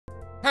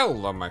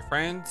Hello my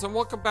friends, and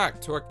welcome back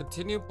to our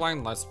continued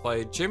blind let's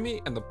play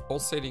Yume and the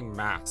Pulsating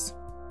Mass.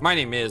 My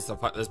name is the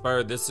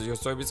FlightlessBird, this is your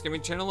Soybeans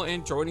Gaming channel,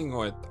 and joining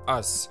with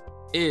us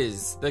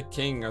is the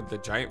king of the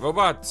giant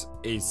robots,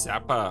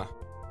 Zappa.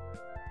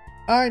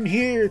 I'm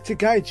here to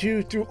guide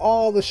you through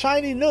all the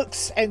shiny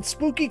nooks and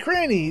spooky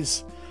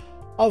crannies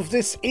of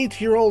this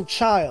 8-year-old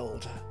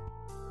child.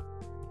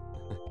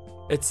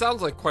 It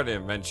sounds like quite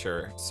an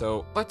adventure,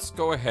 so let's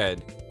go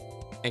ahead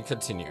and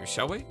continue,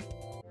 shall we?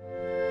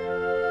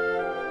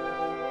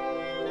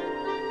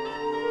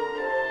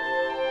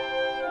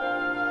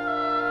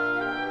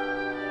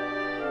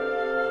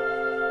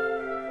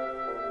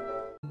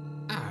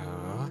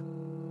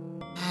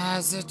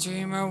 Has a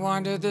dreamer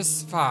wandered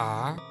this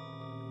far?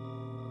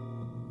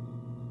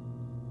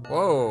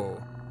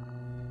 Whoa.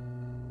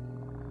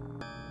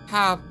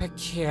 How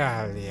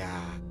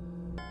peculiar.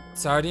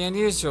 It's already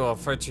unusual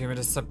for a dreamer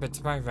to slip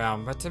into my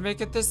realm, but to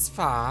make it this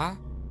far?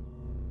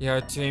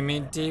 You're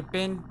dreaming deep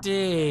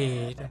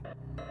indeed.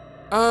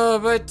 Oh,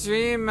 but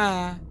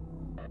dreamer,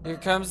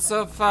 you've come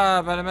so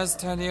far, but I must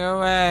turn you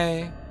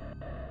away.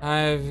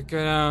 I've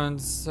grown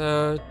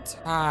so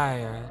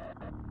tired.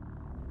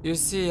 You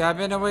see, I've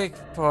been awake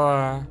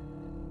for,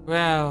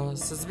 well,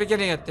 since the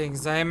beginning of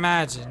things, I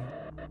imagine.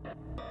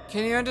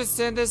 Can you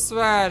understand this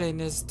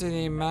weariness,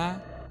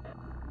 dreamer?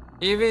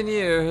 Even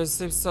you who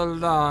sleep so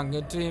long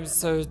and dream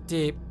so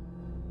deep,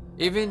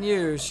 even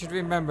you should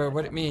remember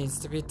what it means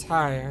to be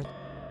tired.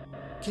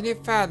 Can you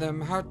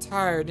fathom how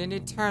tired an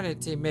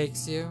eternity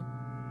makes you?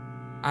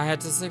 I had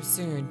to sleep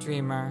soon,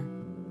 dreamer.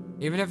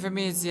 Even if it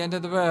means the end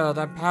of the world,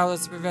 I'm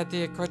powerless to prevent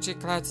the encroaching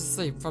clouds of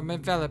sleep from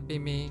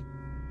enveloping me.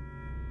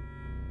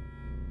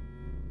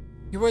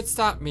 You would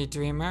stop me,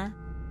 dreamer.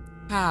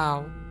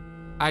 How?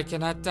 I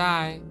cannot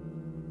die.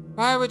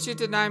 Why would you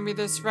deny me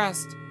this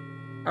rest?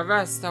 A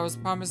rest that was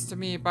promised to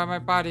me by my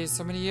body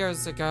so many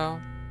years ago.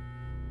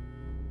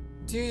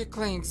 Do you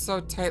cling so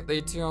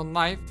tightly to your own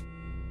life?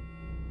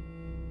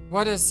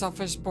 What a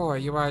selfish boy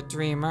you are,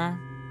 dreamer.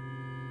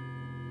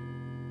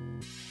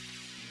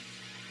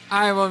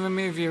 I will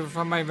remove you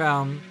from my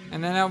realm,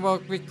 and then I will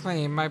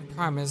reclaim my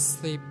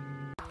promised sleep.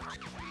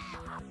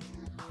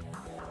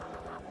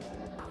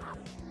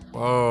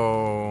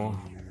 Whoa.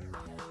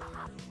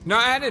 No,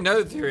 I had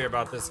another theory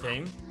about this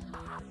game.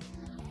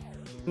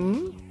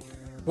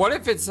 What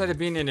if instead of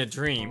being in a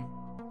dream,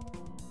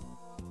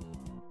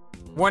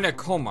 we're in a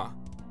coma?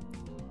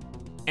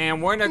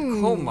 And we're in a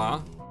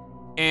coma,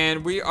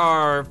 and we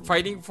are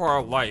fighting for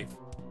our life.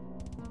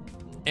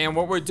 And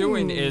what we're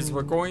doing is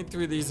we're going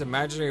through these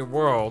imaginary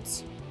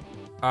worlds,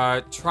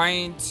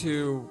 trying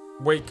to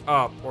wake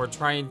up or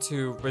trying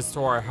to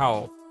restore our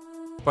health.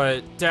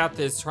 But death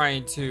is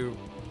trying to,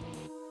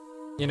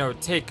 you know,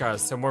 take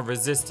us, and we're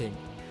resisting.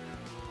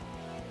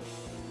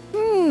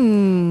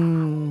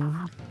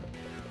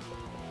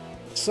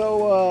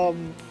 So,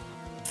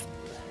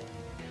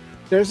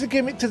 there's a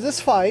gimmick to this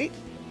fight.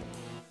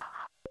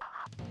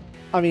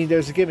 I mean,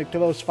 there's a gimmick to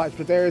most fights,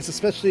 but there is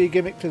especially a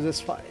gimmick to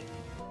this fight.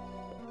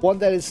 One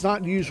that is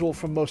not usual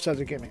from most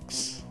other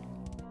gimmicks.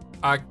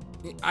 I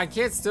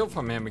can't steal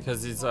from him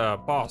because he's a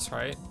boss,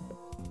 right?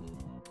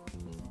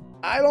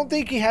 I don't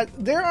think he had...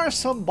 There are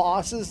some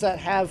bosses that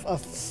have a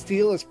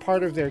steal as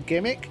part of their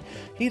gimmick.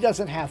 He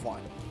doesn't have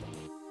one.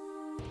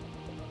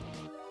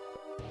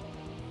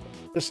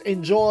 Just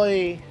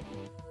enjoy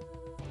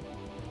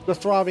the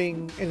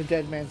throbbing in a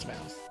dead man's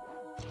mouth.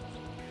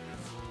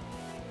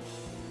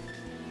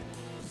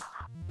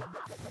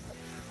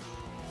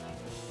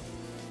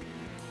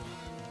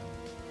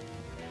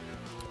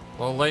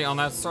 A little late on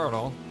that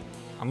startle.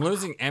 I'm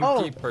losing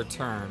MP per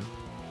turn.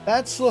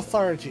 That's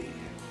lethargy.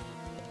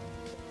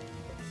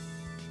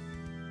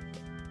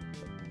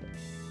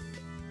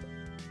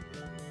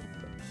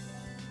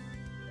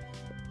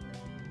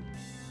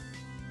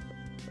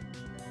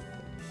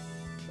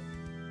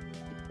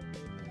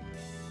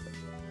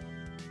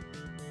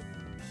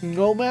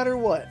 No matter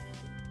what,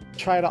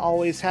 try to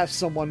always have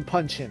someone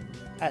punch him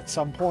at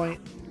some point.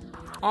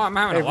 Oh, I'm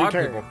having a lot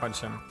of people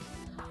punch him.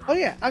 Oh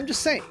yeah, I'm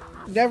just saying.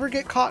 Never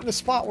get caught in a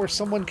spot where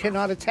someone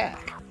cannot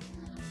attack.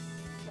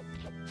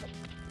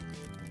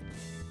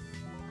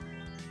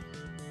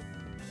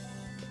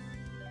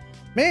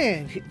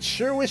 Man,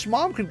 sure wish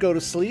Mom could go to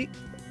sleep.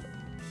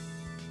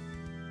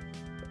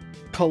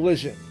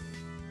 Collision.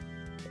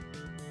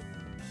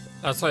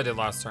 That's what I did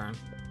last turn.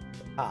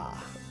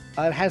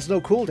 It has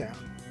no cooldown.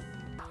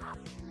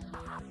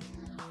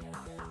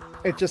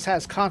 It just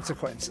has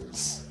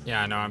consequences.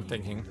 Yeah, I know, I'm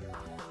thinking.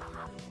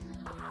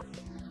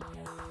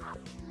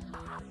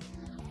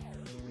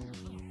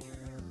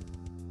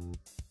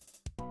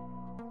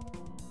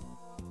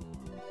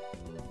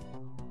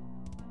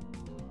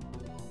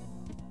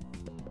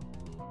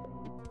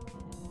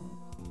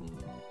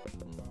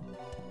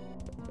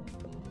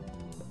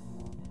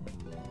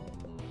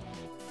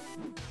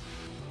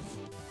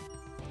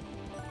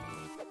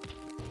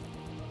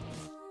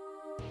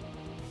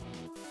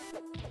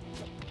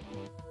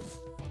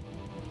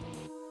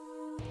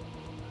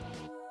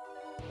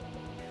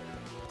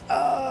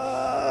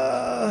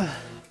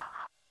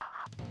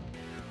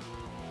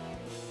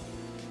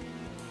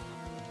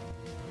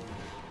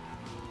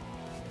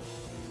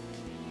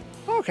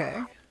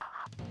 Okay.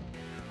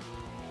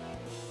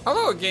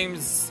 Hello,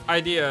 games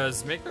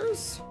ideas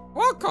makers.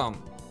 Welcome.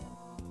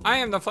 I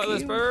am the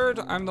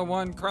FlightlessBird. I'm the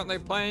one currently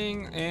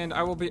playing, and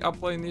I will be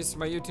uploading these to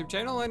my YouTube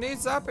channel. And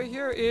Zappa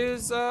here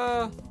is,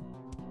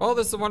 well,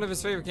 this is one of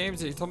his favorite games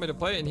that he told me to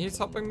play, and he's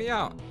helping me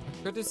out.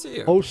 Good to see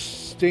you.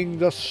 Hosting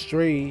the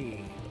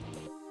stream.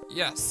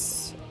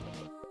 Yes.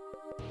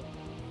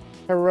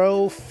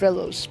 Hello,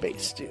 fellow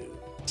space dudes.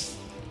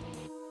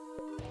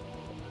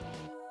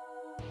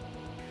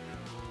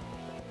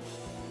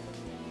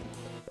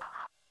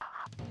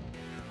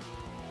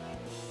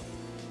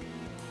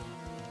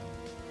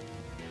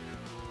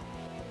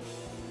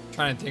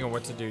 Trying to think of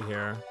what to do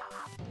here.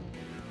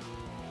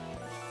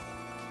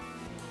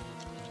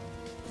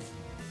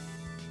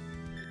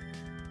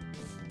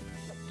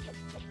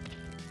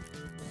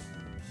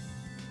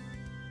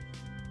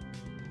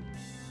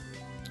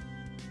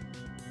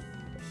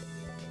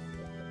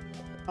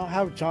 I'll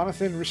have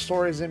Jonathan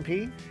restore his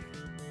MP.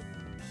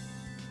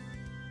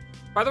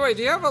 By the way,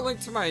 do you have a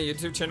link to my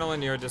YouTube channel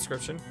in your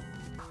description?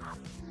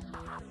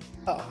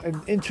 Oh,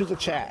 and into the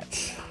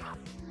chat.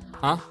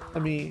 Huh?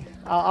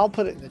 I'll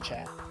put it in the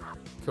chat.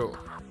 Cool.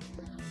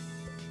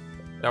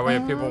 That way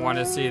if people want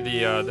to see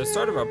the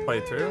start of a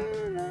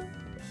playthrough.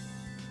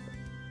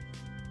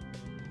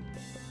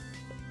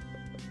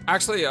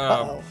 Actually,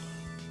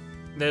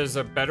 there's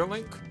a better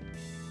link.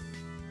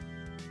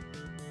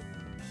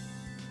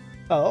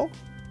 Oh?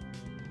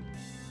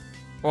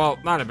 Well,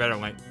 not a better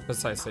link,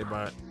 precisely,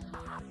 but...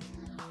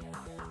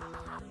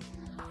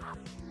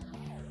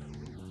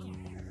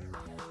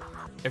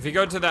 if you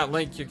go to that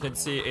link, you can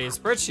see a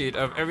spreadsheet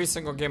of every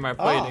single game I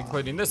played,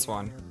 including this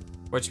one.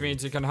 Which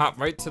means you can hop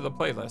right to the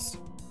playlist.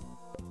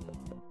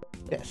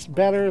 Yes,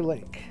 better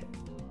link.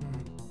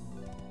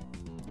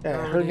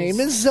 Her name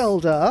is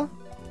Zelda.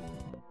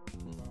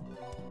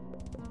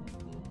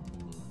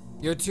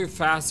 You're too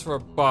fast for a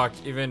buck,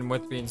 even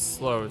with being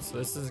slowed, so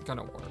this isn't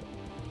gonna work.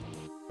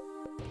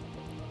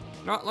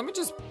 No, let me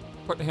just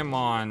put him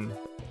on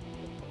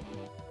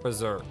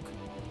Berserk.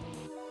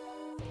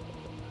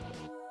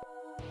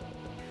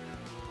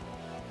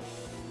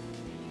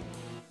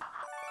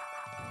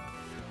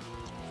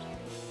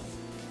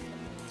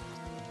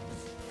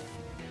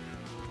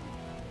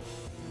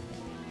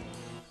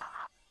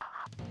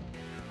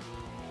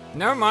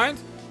 Never mind.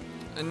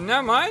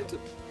 Never mind.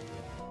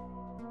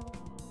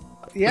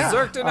 Yeah.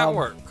 Berserk did not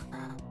work.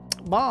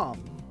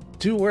 Mom,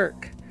 do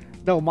work.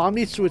 No, Mom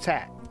needs to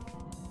attack.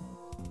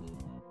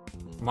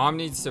 Mom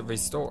needs to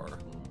restore.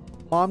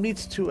 Mom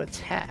needs to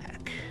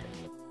attack.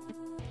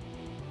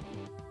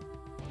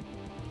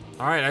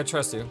 Alright, I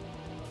trust you.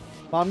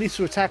 Mom needs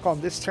to attack on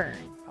this turn.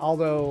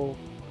 Although,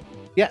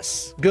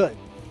 yes, good.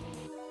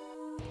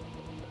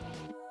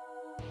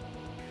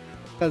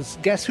 Because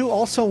guess who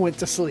also went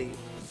to sleep?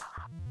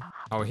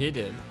 Oh, he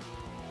did.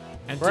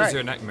 Enters Right.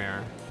 your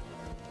nightmare.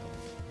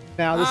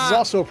 Now, this is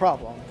also a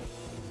problem.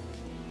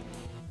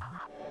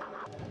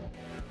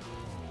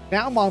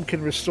 Now Mom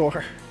can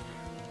restore.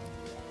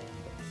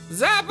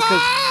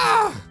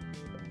 Zappa!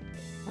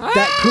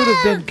 That could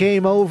have been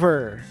game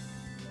over.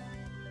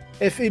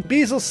 If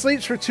Ebeezil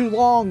sleeps for too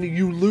long,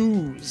 you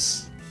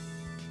lose.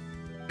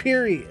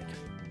 Period.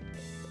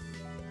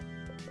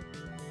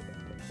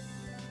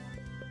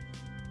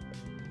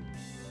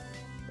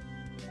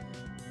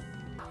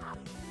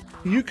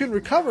 You can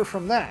recover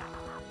from that.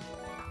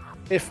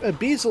 If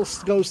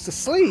Ebeezil goes to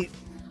sleep,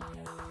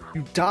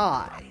 you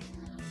die.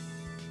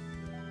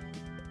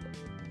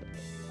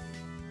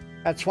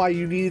 That's why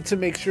you needed to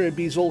make sure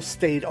Ebeezil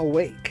stayed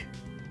awake.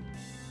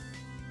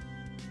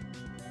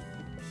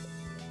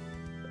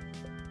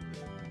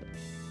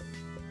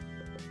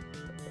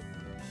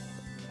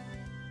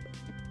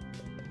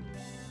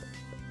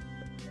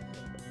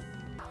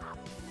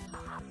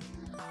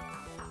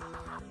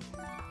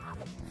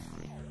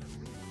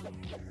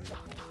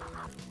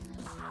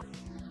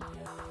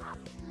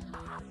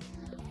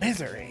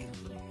 Misery.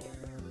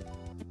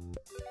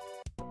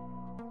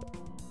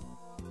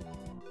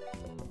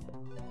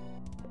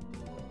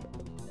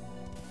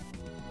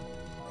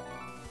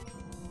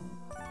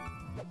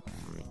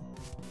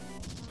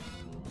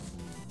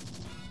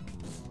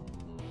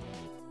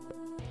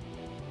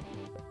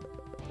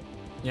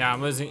 Yeah,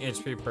 I'm losing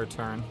HP per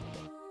turn.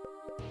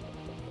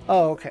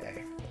 Oh,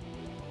 okay.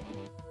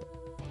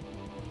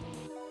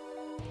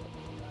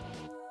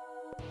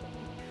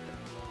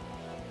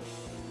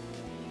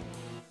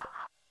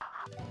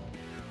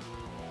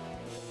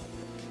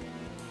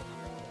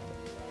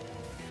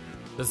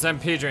 This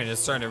MP drain is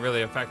starting to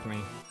really affect me.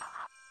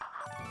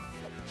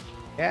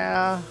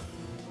 Yeah.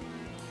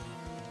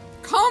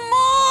 Come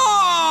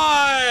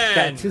on!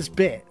 That's his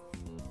bit.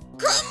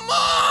 Come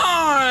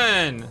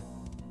on!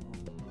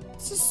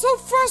 This is so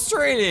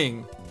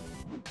frustrating.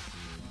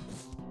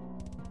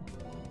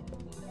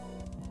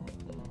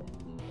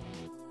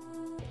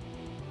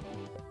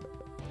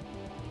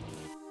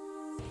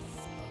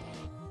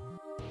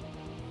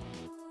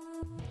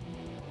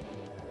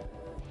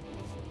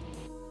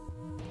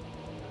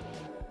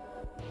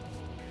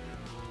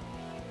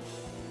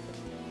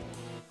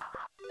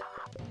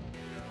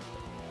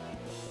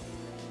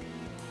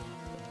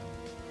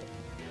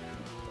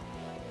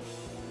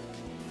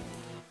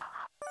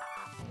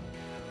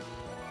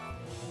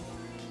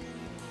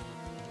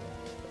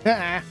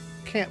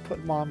 Can't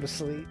put mom to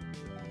sleep.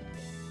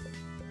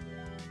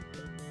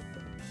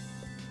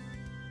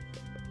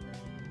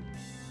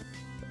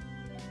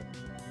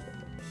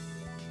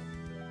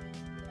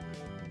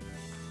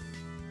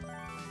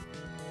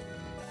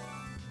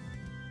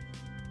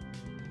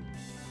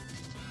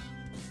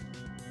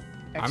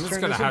 I'm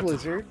just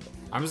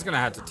gonna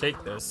have to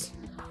take this.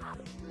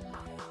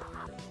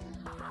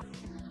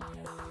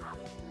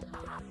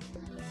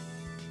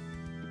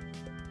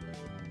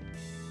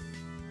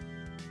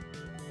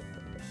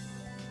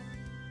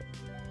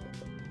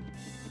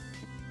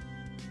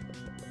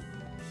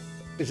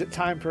 Is it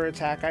time for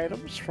attack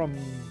items from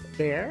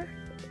Bear?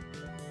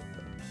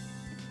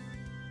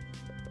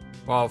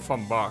 Well,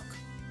 from Buck.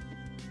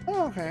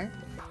 Oh, okay.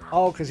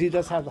 Oh, because he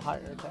does have the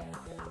higher attack.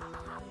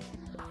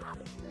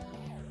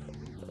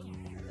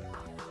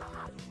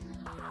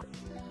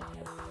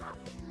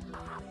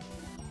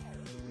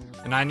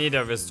 And I need to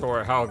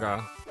restore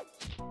Helga.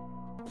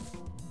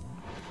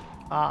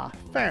 Ah,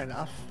 fair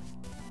enough.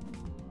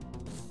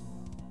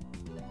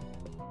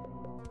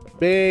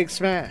 Big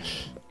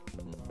smash.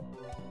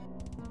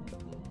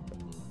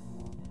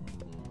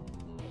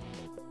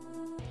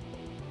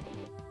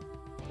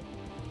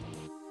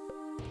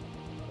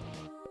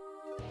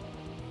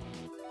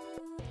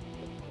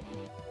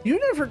 You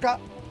never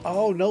got...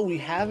 Oh, no, we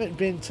haven't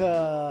been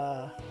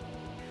to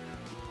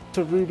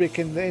Rubik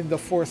in the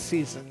 4th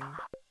season.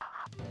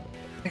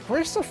 Like,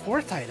 where's the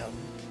 4th item?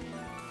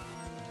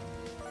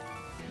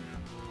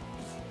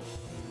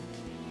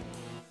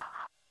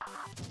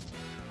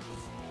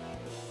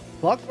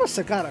 Luck must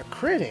have got a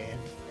crit in.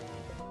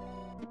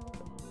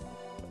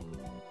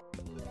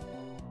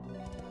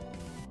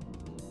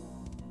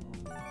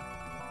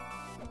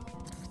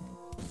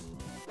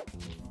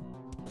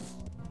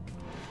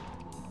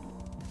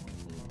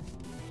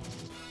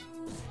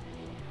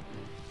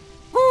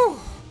 Whew.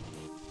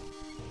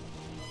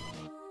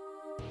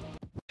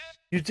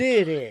 You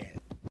did it.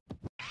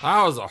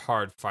 That was a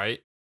hard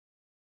fight.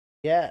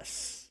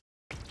 Yes.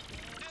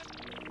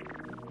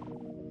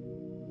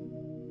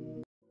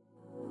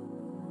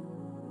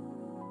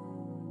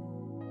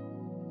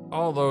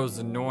 All those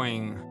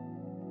annoying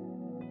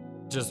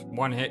just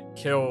one-hit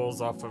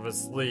kills off of a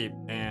sleep,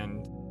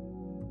 and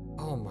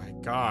oh my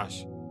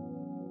gosh.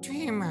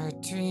 Dreamer,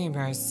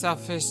 dreamer,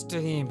 selfish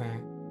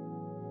dreamer.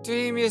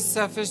 Dream your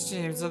selfish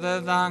dreams a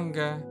little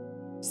longer.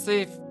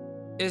 Sleep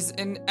is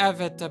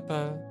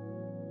inevitable.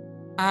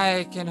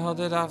 I can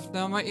hold it off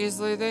no more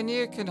easily than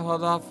you can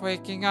hold off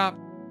waking up.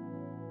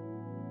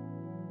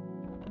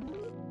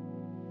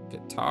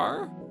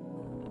 Guitar?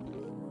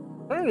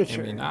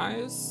 Furniture.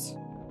 Immunize?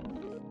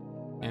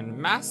 And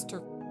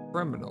Master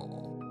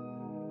Criminal.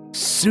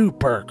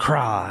 Super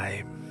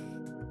crime.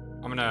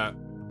 I'm gonna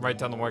write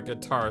down the word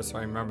guitar so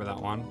I remember that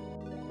one.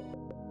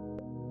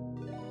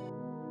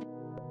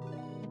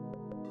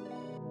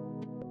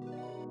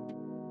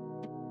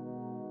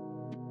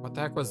 What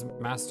the heck was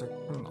Master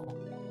Criminal?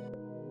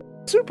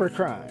 Super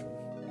crime.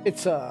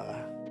 It's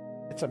a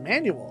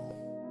manual.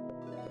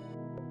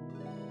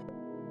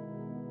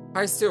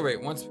 High steal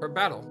rate once per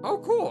battle. Oh,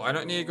 cool. I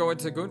don't need to go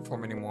into goon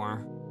form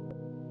anymore.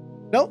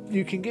 Nope,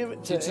 you can give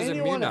it to Teaches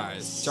anyone immunize.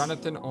 else.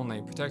 Jonathan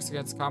only. Protects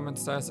against common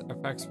status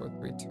effects for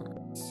 3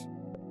 turns.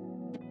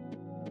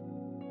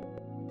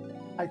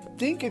 I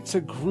think it's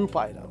a group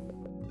item.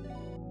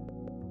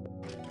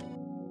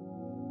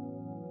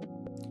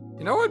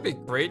 You know what would be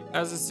great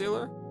as a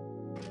sealer?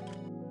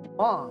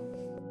 Mom.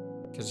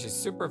 Because she's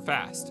super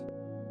fast.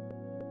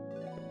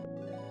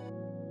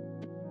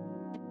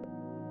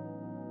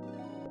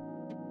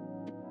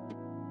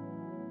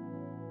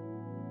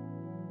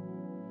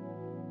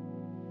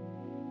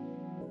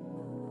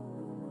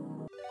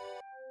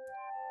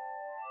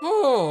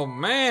 Oh,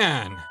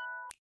 man.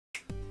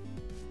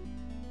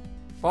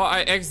 Well,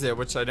 I exit,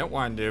 which I don't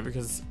want to do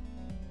because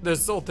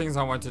there's still things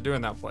I want to do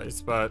in that place,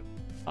 but...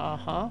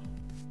 Uh-huh.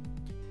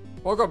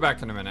 We'll go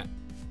back in a minute.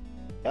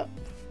 Yep.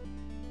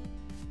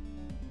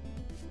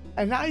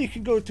 And now you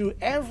can go to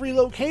every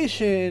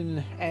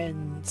location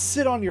and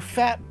sit on your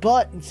fat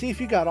butt and see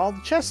if you got all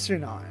the chests or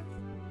not.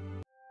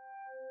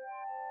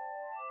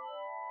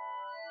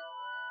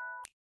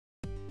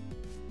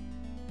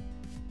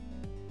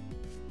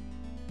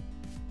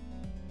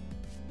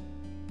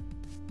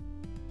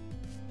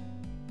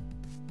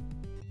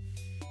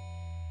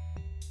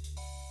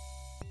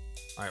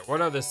 Alright,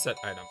 what are the set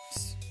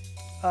items?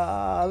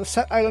 The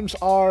set items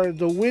are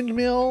the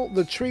windmill,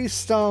 the tree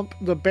stump,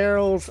 the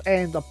barrels,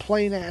 and the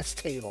plain-ass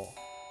table.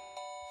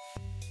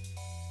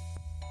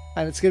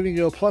 And it's giving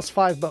you a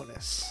 +5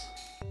 bonus.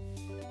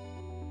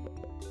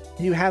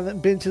 You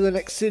haven't been to the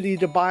next city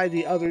to buy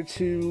the other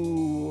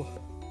 2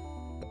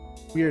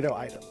 weirdo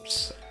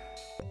items.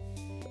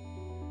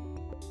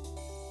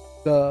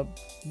 The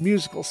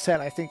musical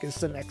set, I think, is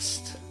the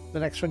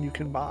next one you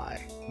can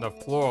buy. The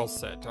floral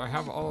set. Do I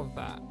have all of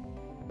that?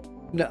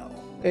 No,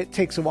 it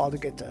takes a while to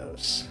get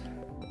those.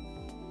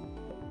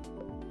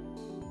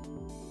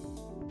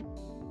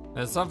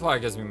 And Sunflower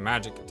gives me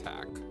magic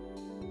attack.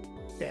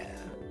 Yeah.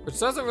 Which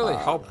doesn't really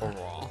help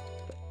overall.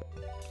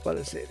 What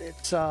is it?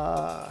 It's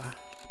yeah,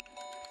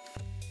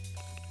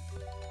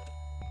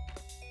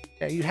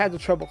 you had the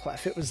treble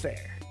clef. It was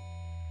there.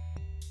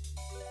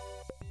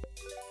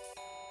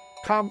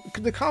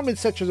 The common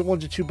sets are the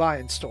ones that you buy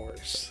in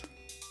stores.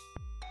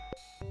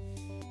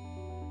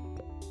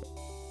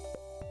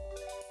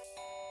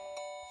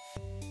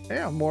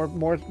 Yeah,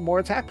 more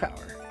attack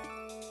power.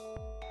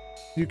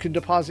 You can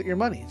deposit your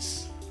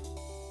monies.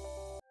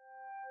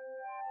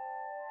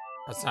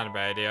 That's not a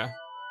bad idea.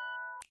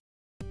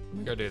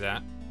 Go do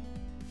that.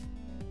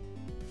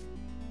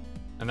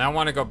 And I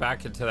want to go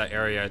back into that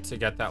area to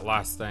get that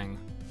last thing.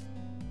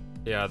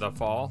 Yeah, the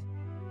fall.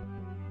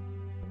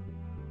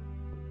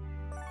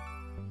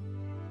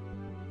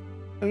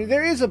 I mean,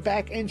 there is a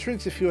back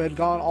entrance. If you had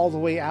gone all the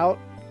way out,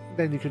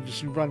 then you could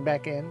just run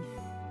back in.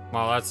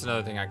 Well, that's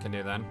another thing I can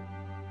do then.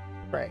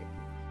 Right.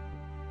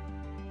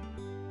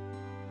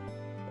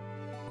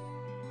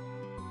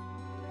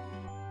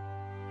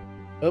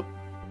 Oh.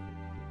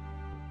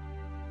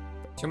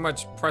 Too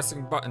much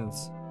pressing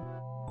buttons.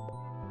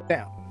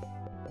 Down.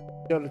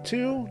 Go to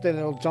 2, then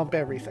it'll jump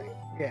everything.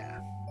 Yeah.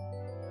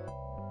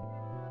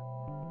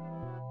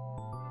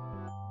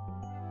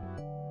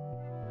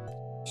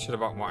 Should have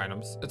bought more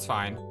items. It's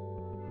fine.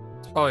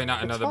 It's probably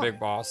not another big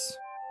boss.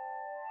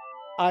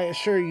 I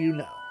assure you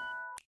no.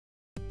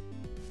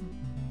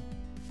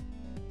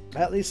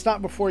 At least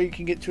not before you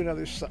can get to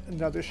another shop.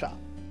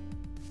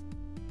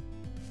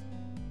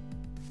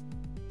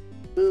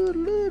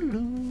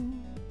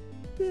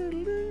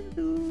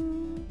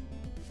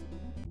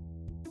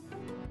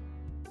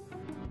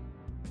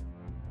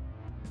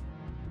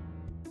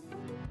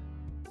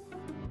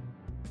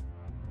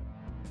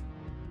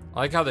 I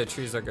like how the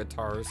trees are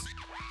guitars.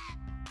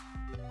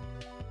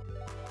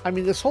 I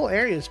mean, this whole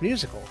area is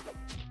musical.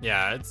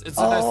 Yeah, it's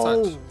a nice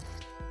touch.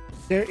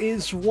 There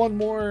is one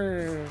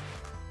more.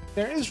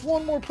 There is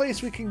one more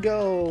place we can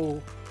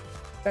go.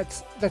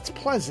 That's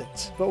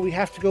pleasant, but we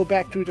have to go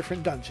back to a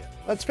different dungeon.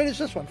 Let's finish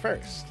this one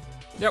first.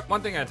 Yep,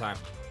 one thing at a time.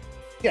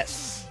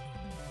 Yes.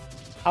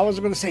 I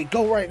wasn't going to say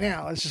go right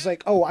now. It's just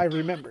like, oh, I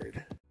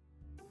remembered.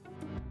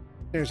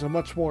 There's a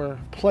much more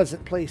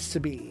pleasant place to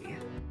be.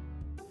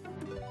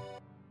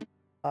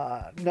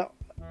 No.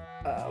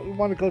 We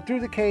want to go through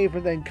the cave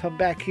and then come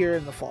back here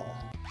in the fall.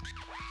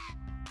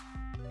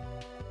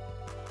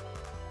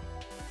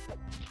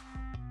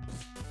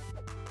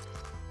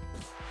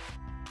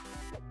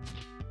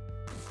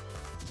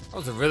 That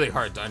was a really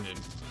hard dungeon.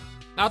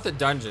 Not the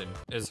dungeon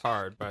is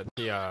hard, but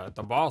the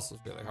boss was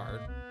really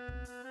hard.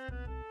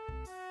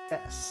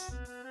 Yes.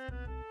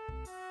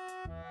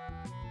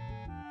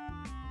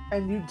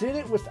 And you did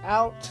it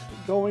without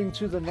going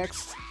to the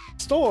next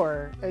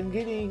store and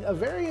getting a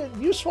very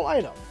useful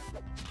item.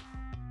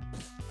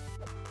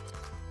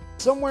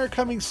 Somewhere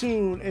coming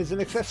soon is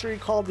an accessory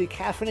called the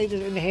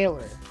caffeinated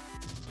inhaler.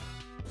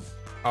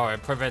 Oh,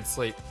 it prevents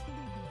sleep.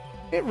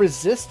 It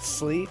resists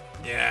sleep.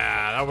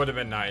 Yeah, that would have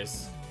been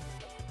nice.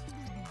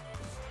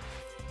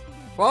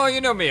 Well,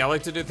 you know me. I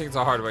like to do things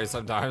the hard way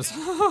sometimes.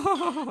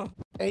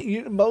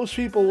 Most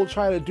people will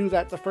try to do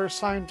that the first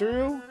time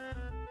through,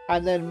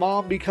 and then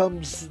Mom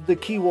becomes the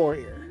key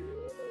warrior.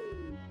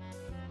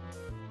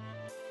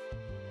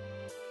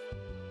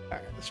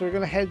 Alright, so we're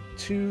going to head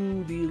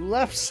to the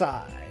left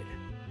side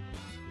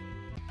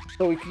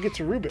so we can get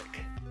to Rubik.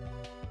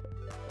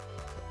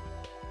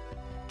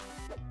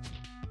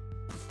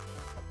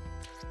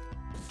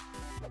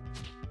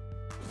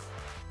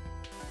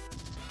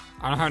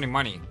 I don't have any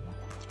money.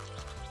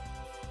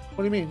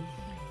 What do you mean?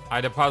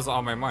 I deposit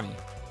all my money.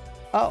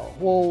 Oh,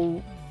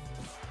 well,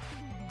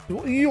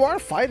 you are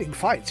fighting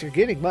fights. You're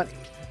getting money.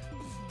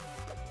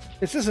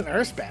 This isn't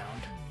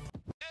Earthbound.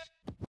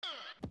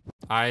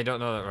 I don't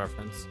know that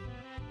reference.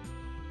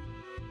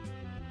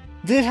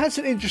 It has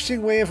an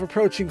interesting way of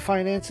approaching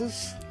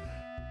finances.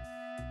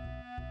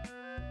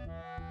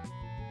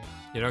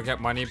 You don't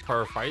get money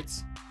per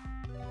fights?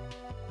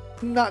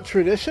 Not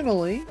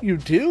traditionally. You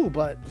do,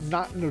 but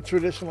not in the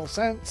traditional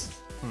sense.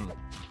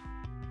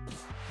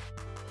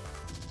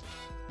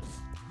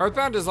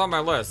 Earthbound is on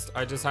my list.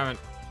 I just haven't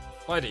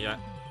played it yet.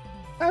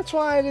 That's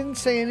why I didn't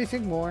say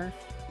anything more.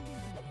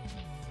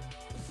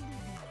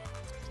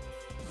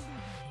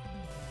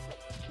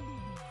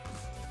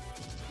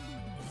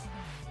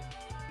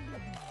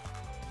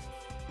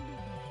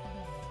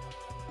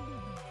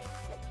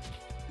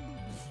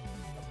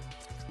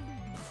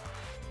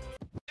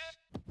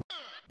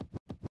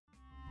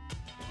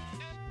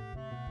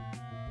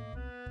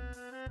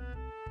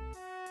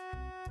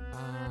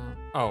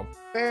 Oh.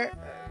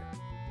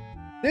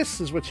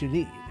 This is what you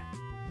need.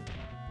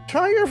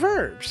 Try your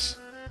verbs.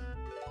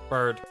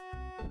 Bird.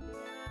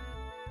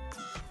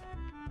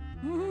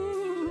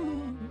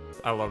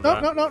 I love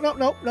No, that.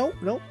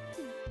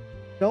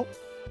 No.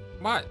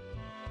 What?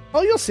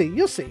 Oh, you'll see.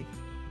 You'll see.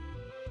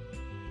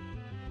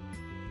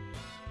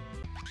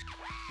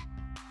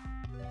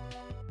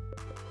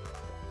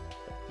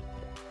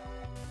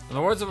 In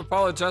the words of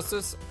Apollo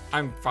Justice,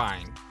 I'm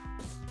fine.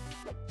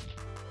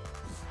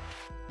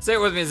 Say it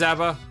with me,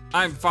 Zappa.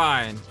 I'm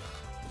fine.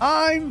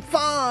 I'm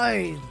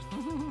fine.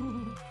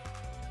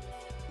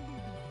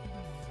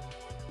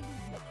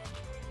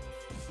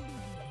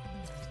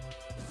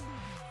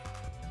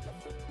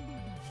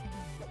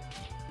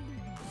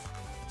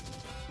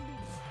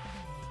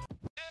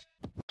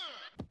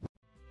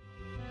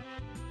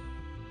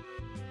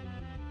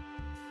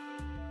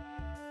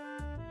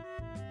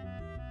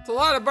 It's a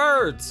lot of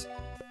birds.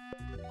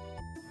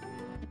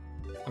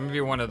 I'm gonna be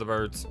one of the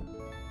birds.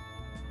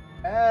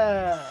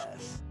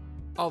 Yes.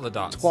 All the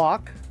dots.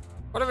 Squawk.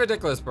 What a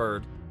ridiculous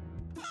bird.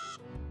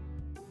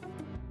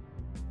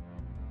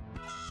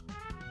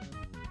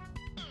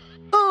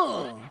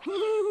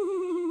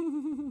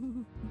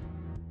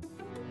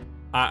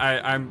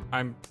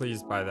 I'm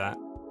pleased by that.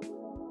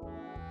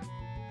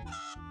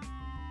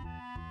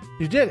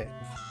 You did it.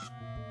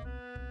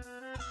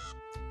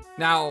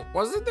 Now,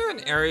 wasn't there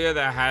an area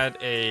that had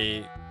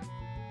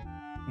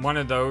one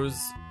of those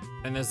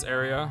in this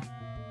area?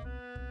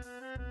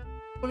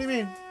 What do you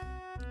mean?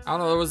 I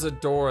don't know, there was a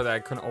door that I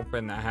couldn't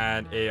open that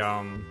had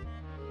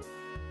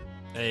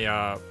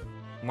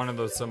one of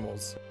those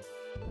symbols.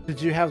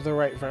 Did you have the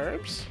right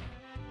verbs?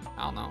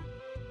 I don't know.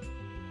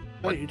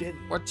 No, you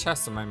didn't. What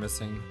chest am I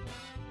missing?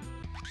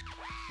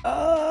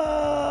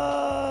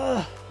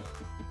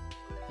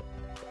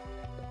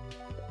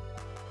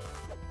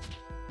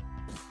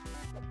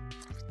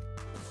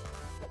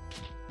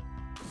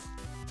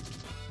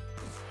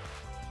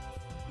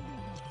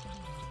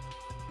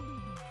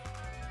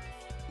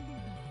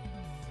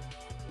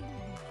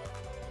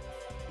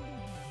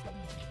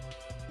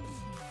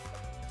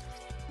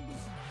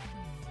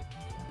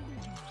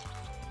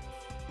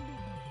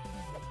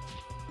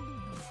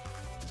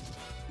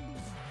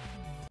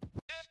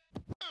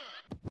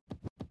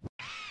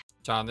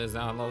 John is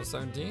now level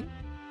 17.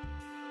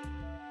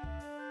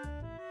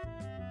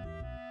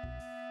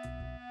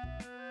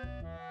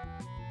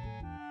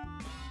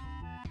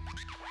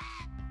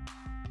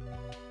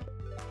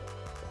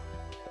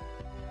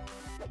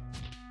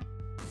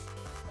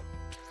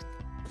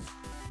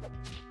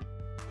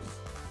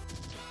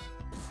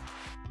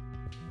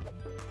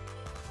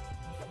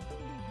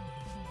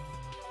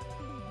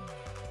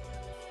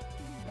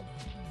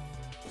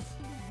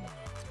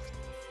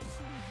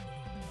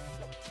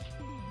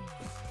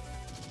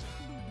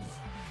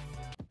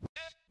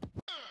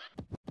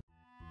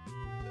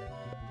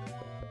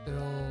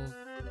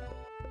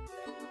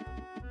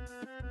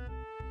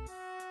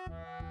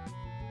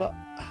 But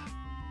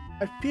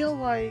I feel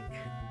like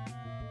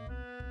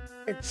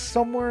it's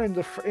somewhere in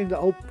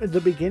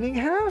the beginning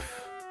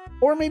half,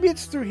 or maybe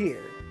it's through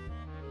here.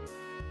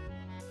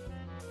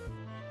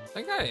 I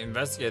think I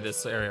investigated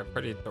this area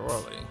pretty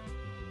thoroughly.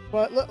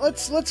 But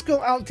let's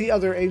go out the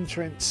other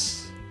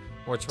entrance.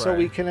 Which way? So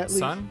we can at least.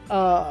 Sun?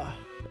 I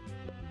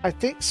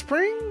think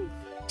spring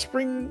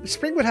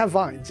would have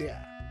vines,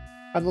 yeah.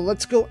 And then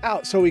let's go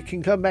out so we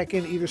can come back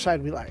in either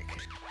side we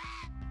like,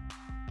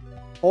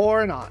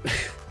 or not.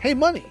 Hey,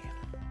 money.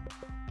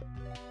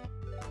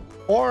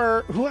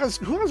 Or who has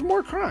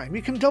more crime?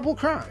 You can double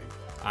crime.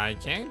 I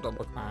can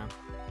double crime.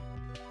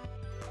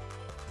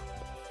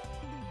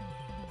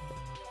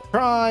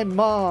 Crime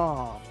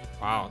mom.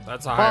 Wow,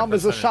 that's a high Mom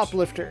is a percentage.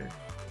 shoplifter.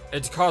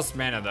 It costs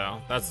mana though.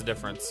 That's the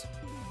difference.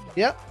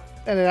 Yep,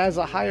 and it has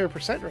a higher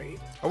percent rate.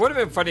 It would have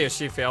been funny if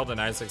she failed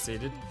and I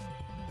succeeded.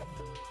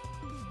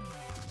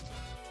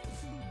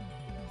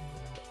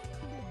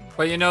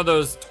 But you know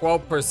those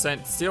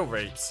 12% steal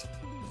rates.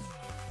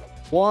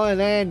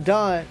 One and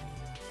done.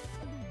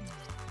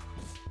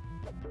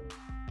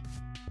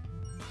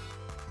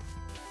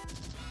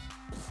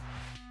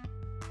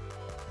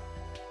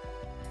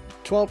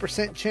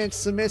 %,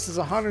 chance to miss is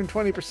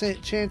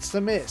 120% chance to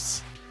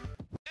miss.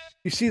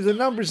 You see, the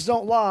numbers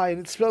don't lie,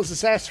 and it spells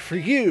disaster for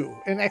you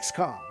in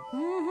XCOM.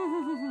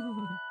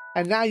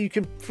 And now you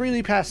can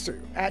freely pass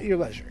through at your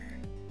leisure.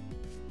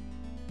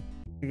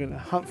 You're gonna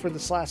hunt for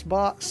this last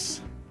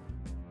box.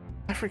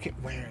 I forget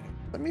where.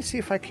 Let me see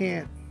if I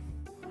can't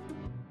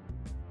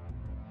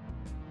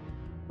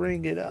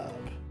bring it up.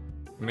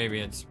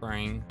 Maybe it's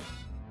spring.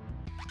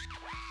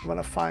 I'm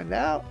gonna find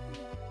out.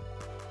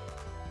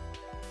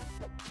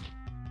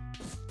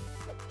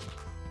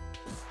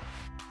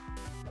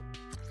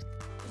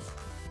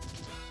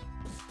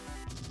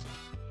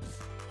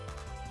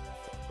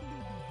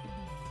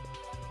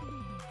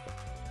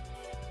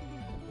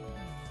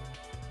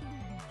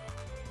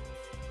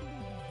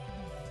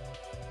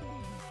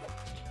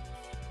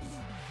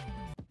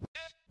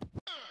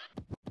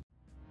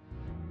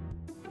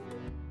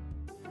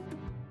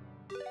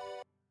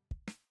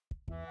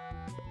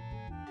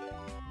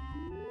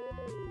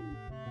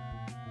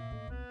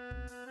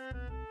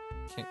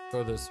 Can't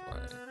go this way.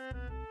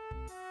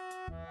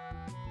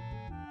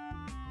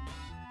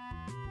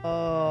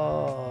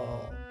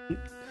 Oh,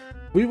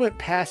 we went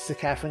past the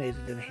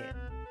caffeinated and hit.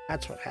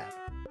 That's what happened.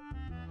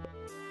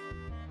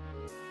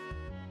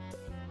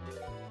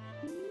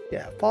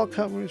 Yeah, fall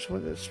comes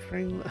with a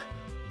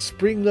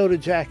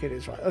spring-loaded jacket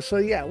is right. So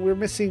yeah, we're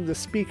missing the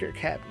speaker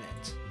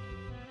cabinet.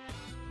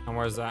 And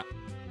where's that?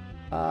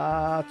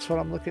 That's what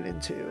I'm looking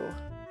into.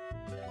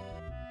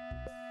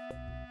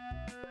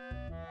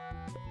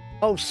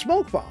 Oh,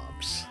 smoke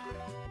bombs.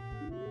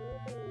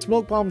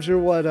 Smoke bombs are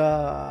what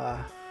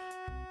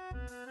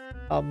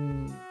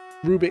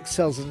Rubik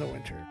sells in the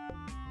winter.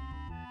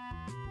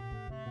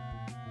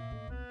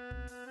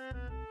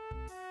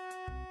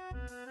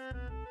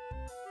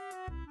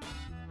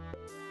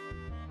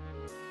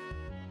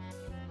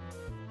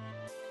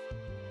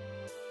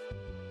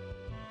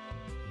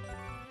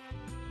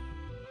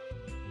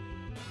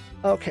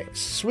 Okay,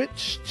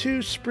 switch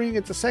to spring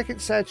at the second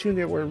statue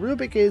near where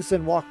Rubik is,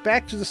 then walk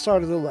back to the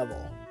start of the level.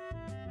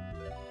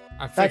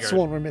 I figured. That's the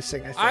one we're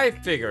missing, I think. I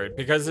figured,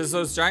 because there's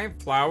those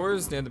giant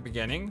flowers near the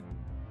beginning.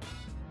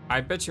 I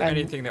bet you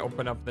anything they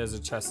open up, there's a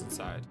chest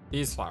inside.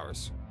 These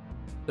flowers.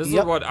 This is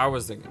what I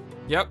was thinking.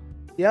 Yep.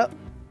 Yep.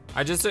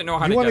 I just didn't know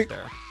how to get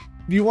there.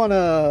 Do you want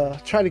to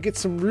try to get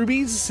some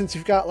rubies since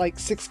you've got like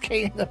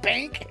 6K in the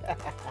bank?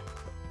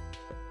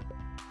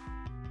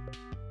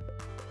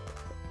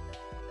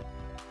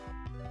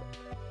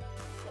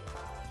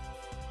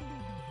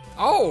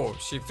 Oh,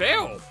 she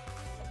failed.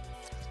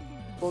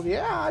 Well,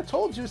 yeah, I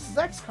told you this is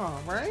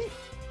XCOM, right?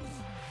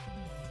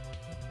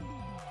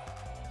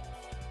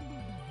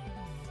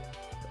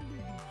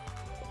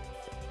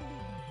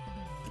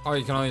 Oh,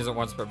 you can only use it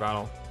once per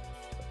battle.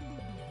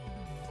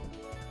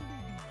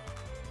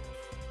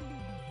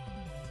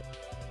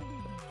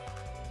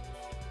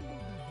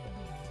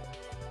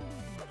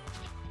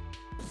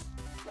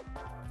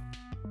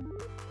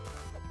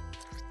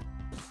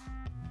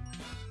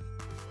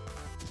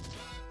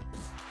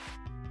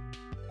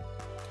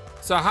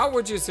 So how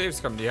would you save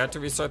scum? Do you have to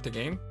restart the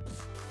game?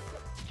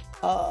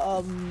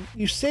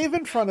 You save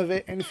in front of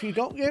it, and if you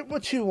don't get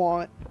what you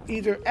want,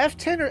 either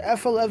F10 or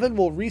F11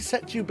 will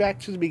reset you back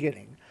to the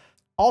beginning.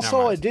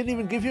 Also, I didn't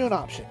even give you an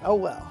option. Oh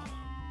well.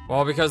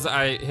 Well, because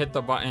I hit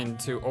the button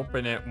to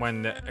open it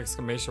when the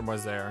exclamation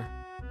was there.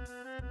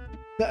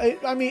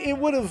 I mean, it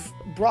would have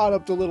brought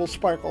up the little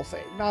sparkle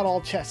thing. Not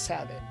all chests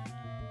have it.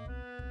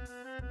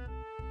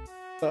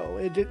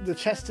 So the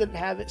chest didn't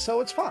have it,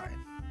 so it's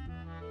fine.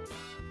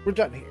 We're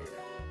done here.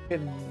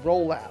 And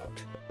roll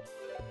out.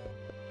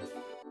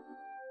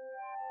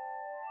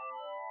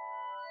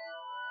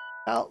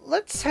 Now,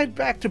 let's head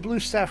back to Blue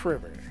Staff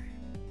River.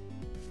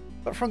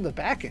 But from the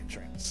back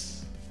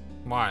entrance.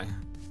 Why?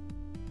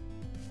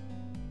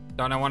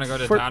 Don't I want to go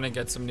to town and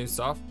get some new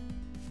stuff?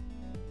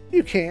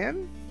 You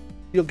can.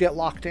 You'll get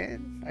locked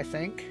in, I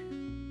think.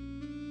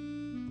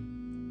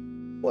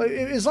 Well,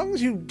 as long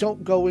as you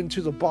don't go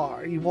into the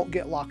bar, you won't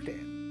get locked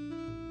in.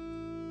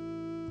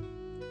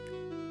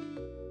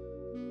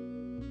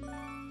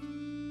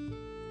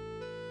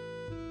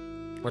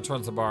 Which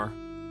one's the bar?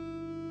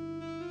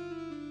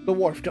 The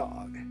Wharf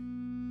Dog.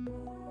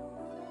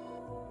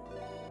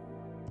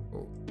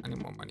 Oh, I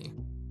need more money.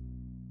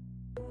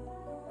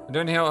 I'm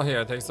doing hell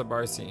here, thanks to the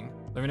bar scene.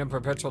 Living in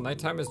perpetual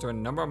nighttime is doing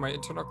a number on my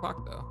internal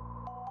clock, though.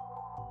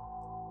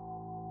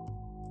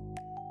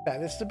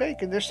 That is the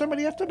bank, and there's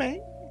somebody at the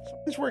bank.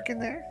 Somebody's working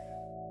there.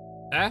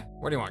 Eh?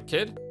 What do you want,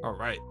 kid? All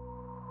right.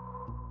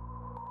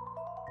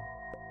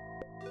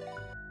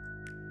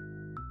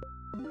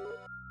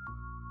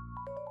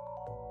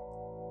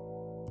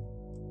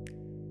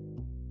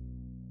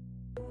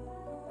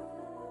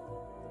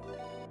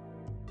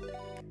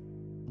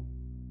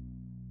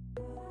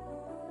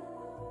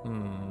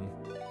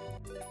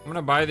 I'm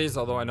gonna buy these,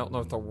 although I don't know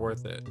if they're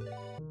worth it.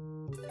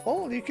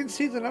 Well, you can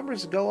see the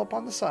numbers go up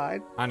on the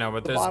side. I know,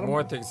 but there's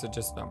more things than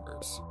just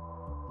numbers.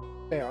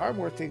 There are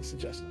more things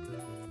than just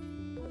numbers.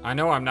 I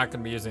know I'm not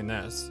gonna be using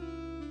this.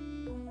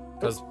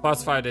 Because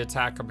 +5 to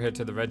attack compared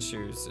to the red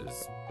shoes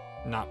is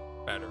not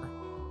better.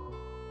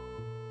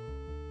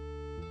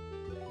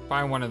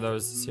 Find one of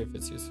those to see if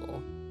it's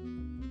useful.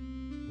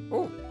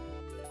 Oh,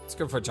 it's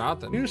good for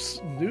Jonathan.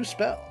 New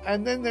spell.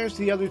 And then there's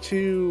the other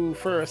two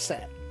for a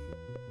set.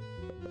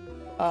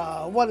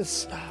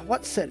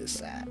 What set is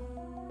that?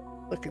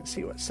 Look and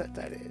see what set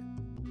that is.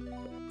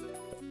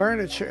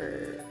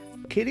 Furniture.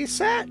 Kitty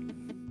set?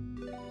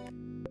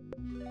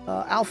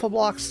 Alpha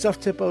block,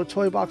 stuffed hippo,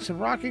 toy box, and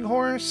rocking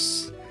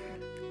horse.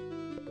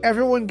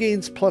 Everyone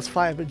gains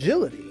 +5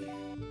 agility.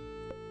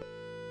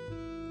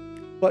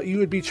 But you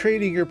would be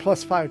trading your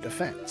 +5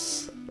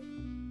 defense.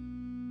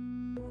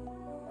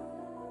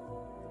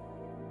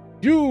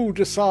 You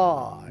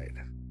decide.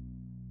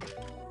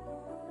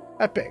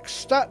 Epic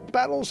stat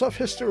battles of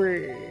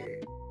history.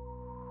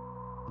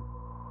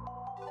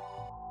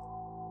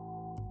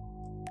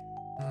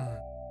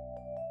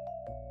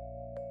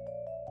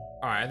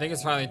 Alright, I think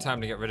it's finally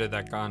time to get rid of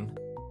that gun.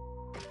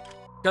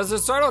 Because the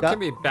startle can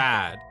be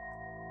bad.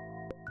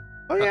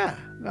 Oh yeah,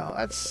 no,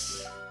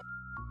 that's...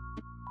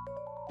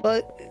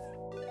 But...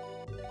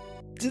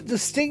 The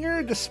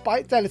Stinger,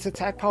 despite that its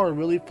attack power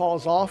really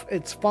falls off,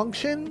 its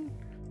function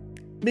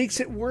makes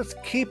it worth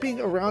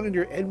keeping around in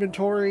your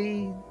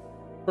inventory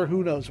for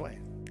who knows when.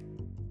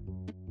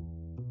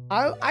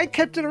 I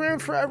kept it around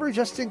forever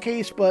just in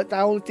case, but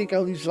I only think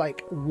I'll use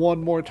like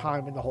one more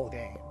time in the whole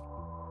game.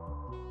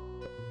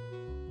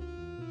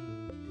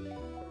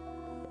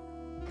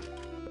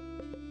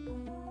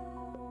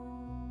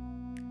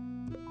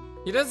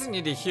 He doesn't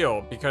need to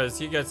heal because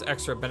he gets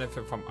extra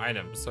benefit from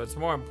items, so it's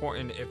more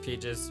important if he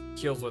just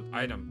heals with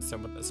items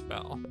than with a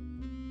spell.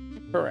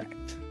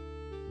 Correct.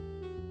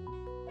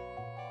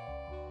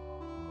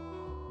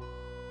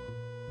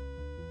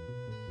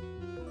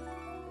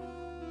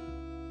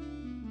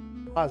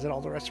 Deposit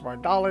all the rest of our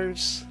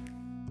dollars.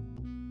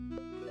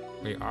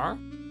 We are?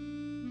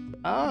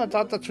 Oh, I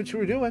thought that's what you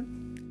were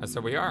doing. I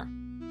said we are.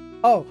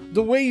 Oh,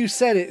 the way you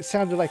said it, it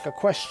sounded like a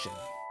question.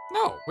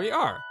 No, we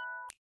are.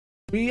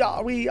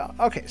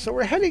 Okay, so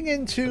we're heading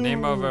into The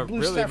name of a Blue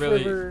really, Staff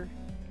really, River.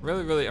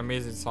 really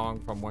amazing song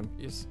from One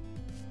Piece.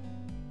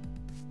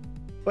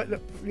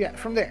 But yeah,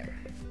 from there.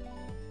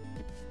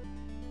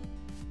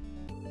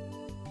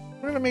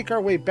 We're going to make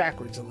our way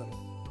backwards a little.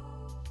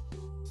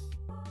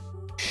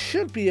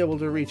 Should be able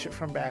to reach it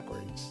from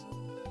backwards.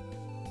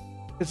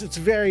 Because it's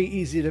very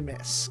easy to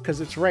miss,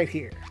 because it's right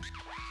here.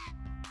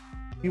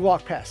 You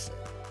walk past it.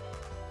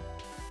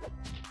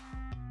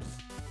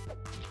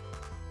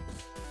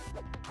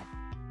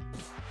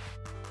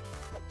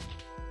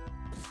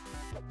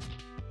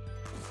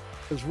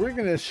 Because we're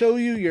going to show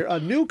you a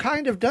new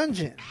kind of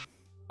dungeon.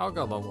 I'll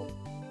go level.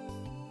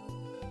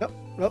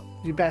 Oh,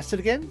 you passed it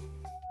again?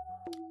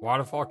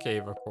 Waterfall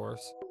Cave, of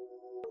course.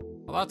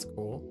 Well, that's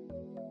cool.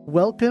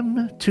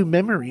 Welcome to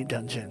Memory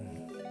Dungeon.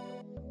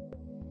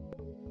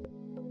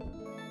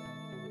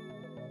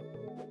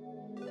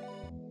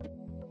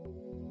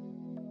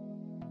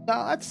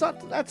 No, that's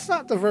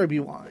not the verb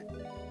you want.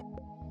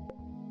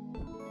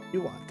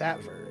 You want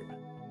that verb.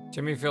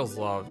 Jimmy feels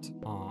loved.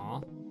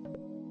 Aww.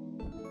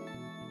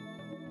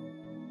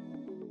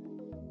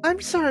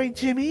 I'm sorry,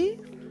 Jimmy.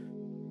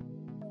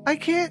 I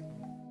can't.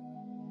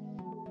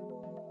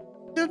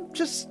 I'm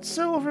just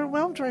so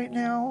overwhelmed right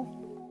now.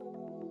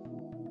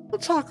 We'll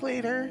talk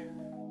later.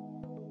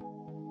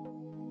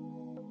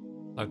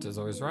 Left is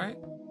always right.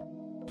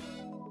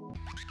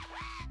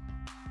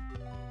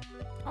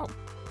 Oh.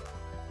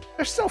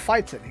 There's still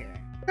fights in here.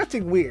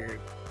 Nothing weird.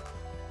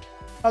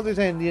 Other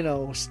than,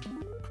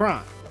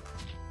 crime.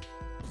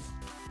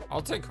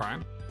 I'll take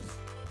crime.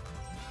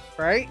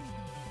 Right?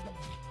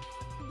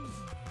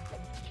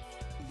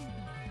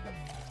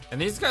 And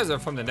these guys are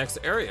from the next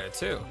area,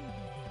 too.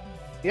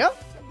 Yep.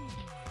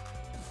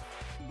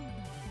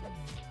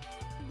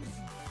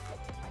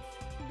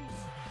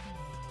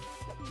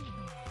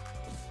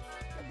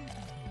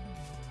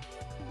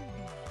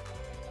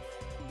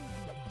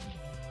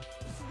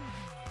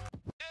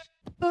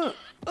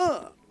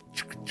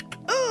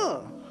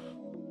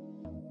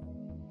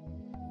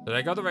 Did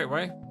I go the right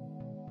way?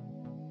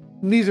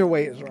 Neither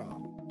way is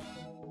wrong.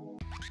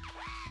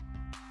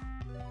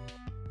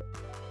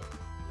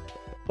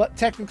 But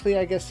technically,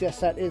 I guess, yes,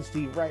 that is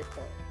the right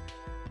way.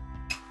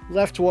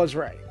 Left was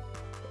right.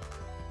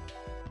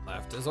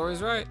 Left is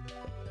always right.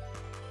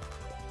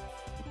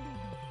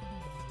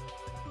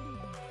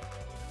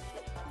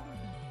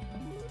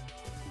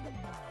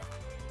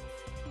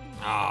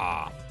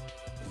 Ah.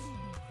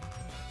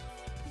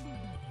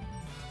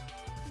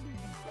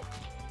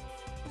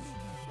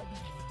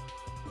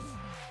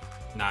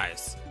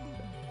 Nice.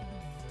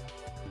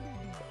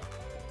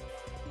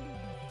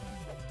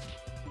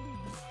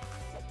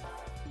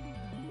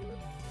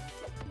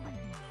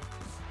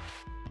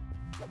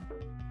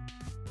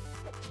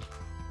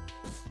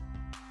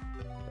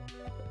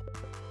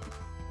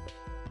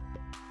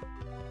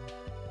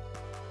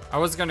 I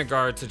was gonna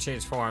guard to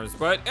change forms,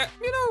 but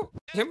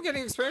him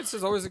getting experience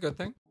is always a good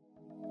thing.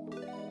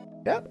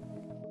 Yep.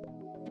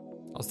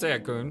 I'll stay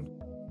at Goon.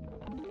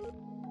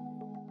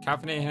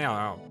 Caffeinated Hail.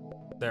 Oh,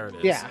 there it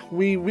is. Yeah,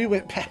 we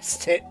went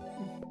past it.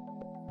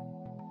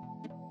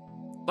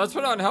 Let's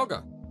put on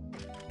Helga.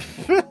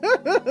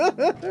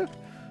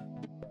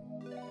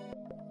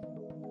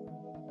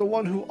 The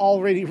one who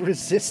already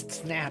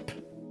resists nap.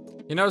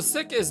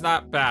 Sick is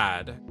not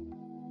bad,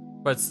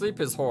 but sleep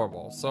is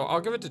horrible. So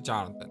I'll give it to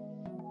Jonathan.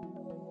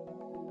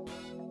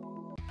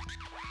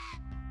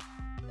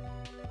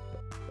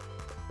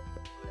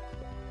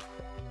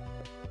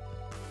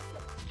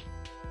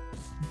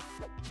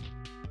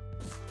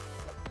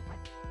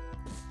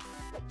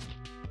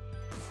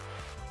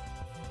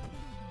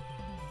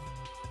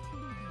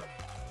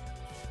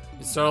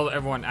 You startled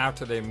everyone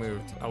after they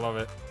moved. I love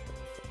it.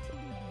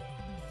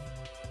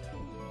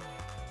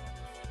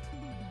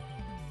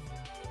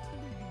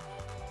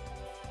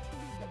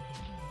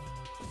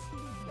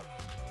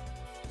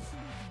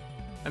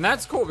 And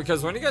that's cool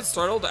because when you get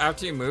startled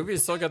after you move, you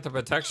still get the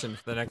protection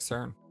for the next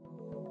turn.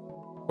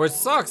 Which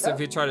sucks if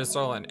you try to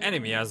startle an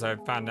enemy, as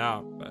I've found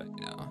out, but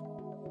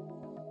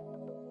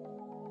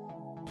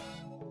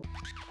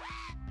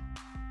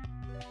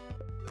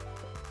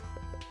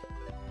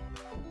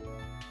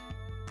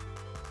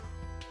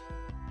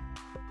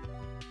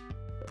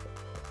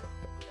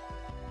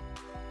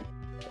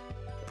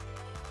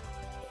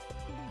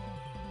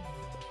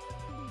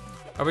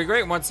It'll be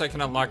great once I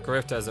can unlock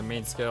Grift as a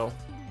main skill.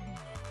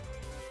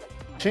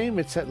 Shame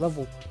it's at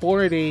level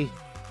 40.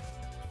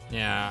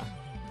 Yeah.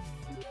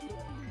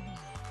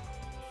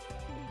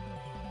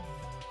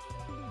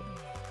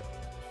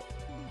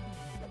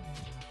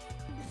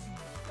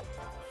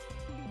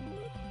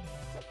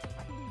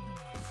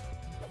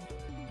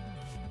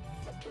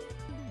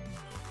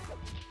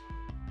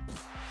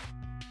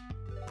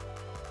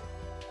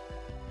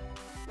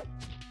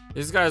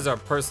 These guys are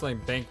personally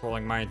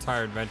bankrolling my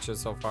entire adventure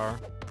so far.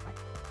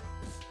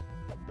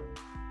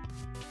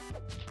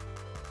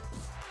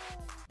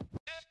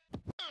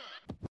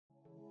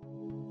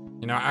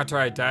 Yep, After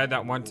I died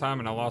that one time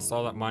and I lost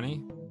all that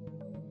money.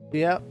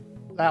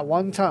 That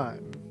one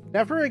time.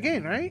 Never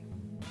again, right?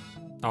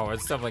 Oh,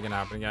 it's definitely gonna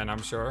happen again,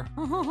 I'm sure.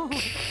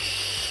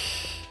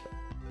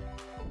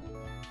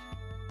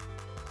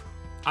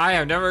 I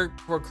have never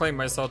proclaimed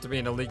myself to be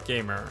an elite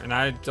gamer, and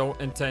I don't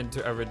intend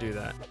to ever do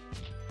that.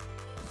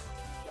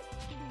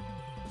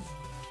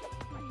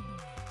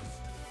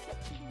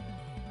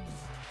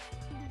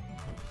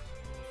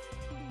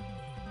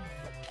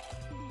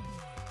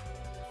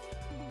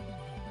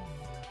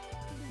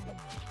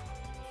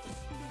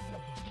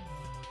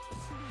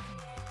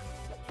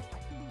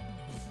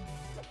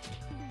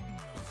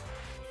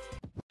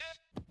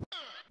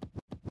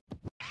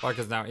 Clark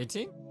is now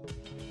 18.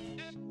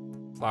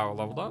 Flower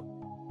leveled up.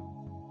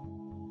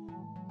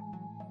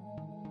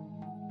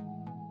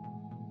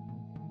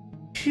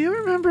 Do you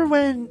remember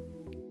when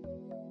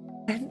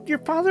your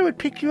father would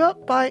pick you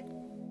up by...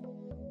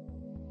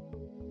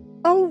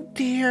 Oh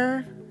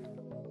dear.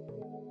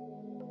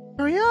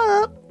 Hurry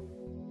up.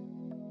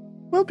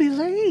 We'll be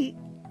late.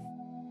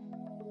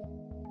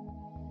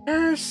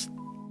 There's...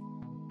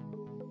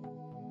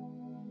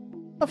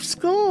 of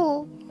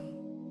school.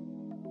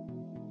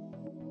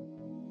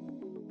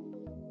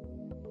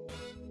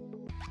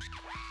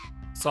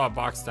 Saw a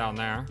box down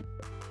there.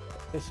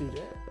 Yes, you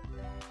did.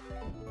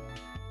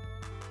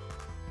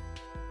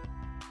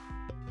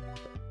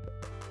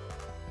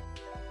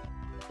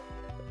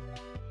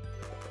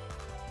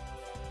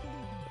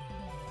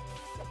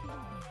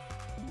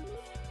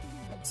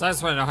 So I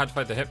just want to know how to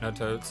fight the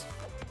Hypnotoads.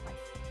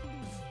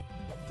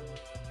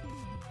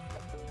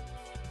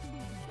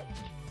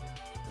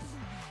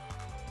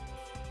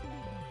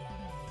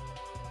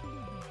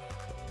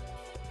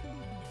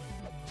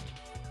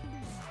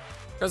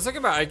 Because think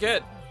about it, I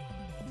get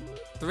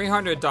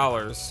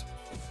 $300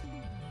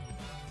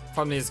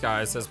 from these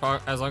guys as long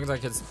as I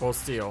can both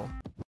steal.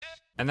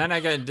 And then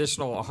I get an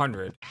additional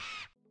 100.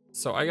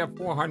 So I get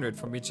 400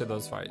 from each of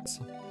those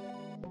fights.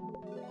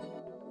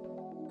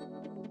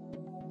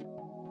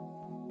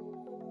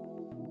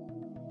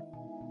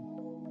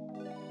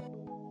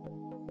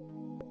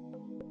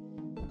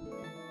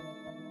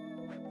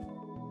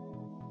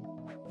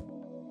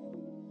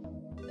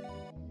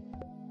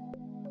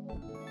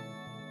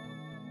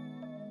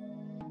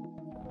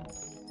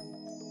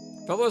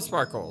 Fellow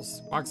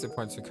sparkles, Moxie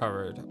points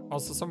recovered.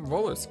 Also some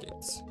roller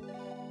skates.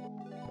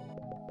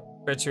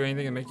 Bet you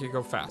anything to make you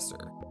go faster.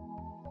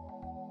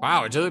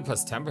 Wow, agility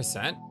plus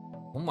 10%?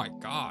 Oh my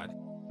god.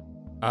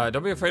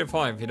 Don't be afraid of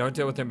falling. If you don't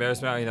deal with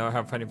embarrassment, you know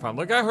have plenty of fun.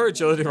 Look at her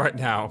agility right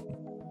now.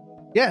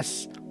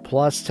 Yes,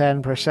 plus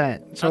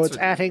 10%. So it's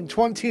adding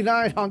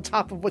 29 on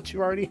top of what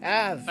you already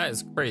have. That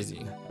is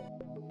crazy.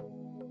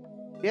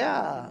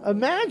 Yeah,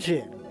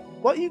 imagine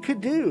what you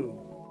could do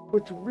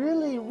with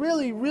really,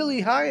 really, really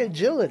high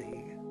agility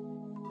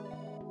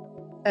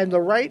and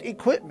the right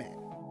equipment.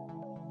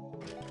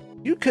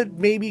 You could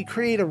maybe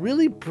create a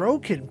really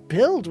broken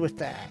build with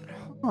that.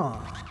 Huh.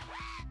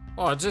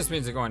 Well, it just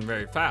means you're going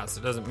very fast.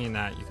 It doesn't mean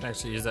that you can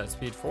actually use that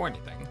speed for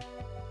anything.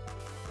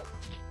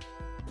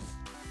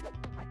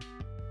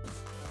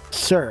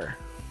 Sir.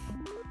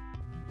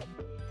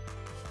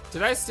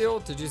 Did I steal?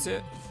 Did you see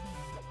it?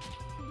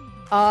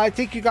 I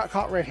think you got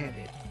caught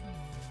red-handed.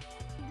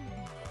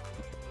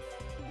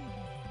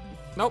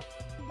 Nope.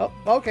 Oh,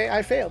 okay,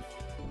 I failed.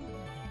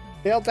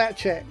 Failed that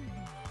check.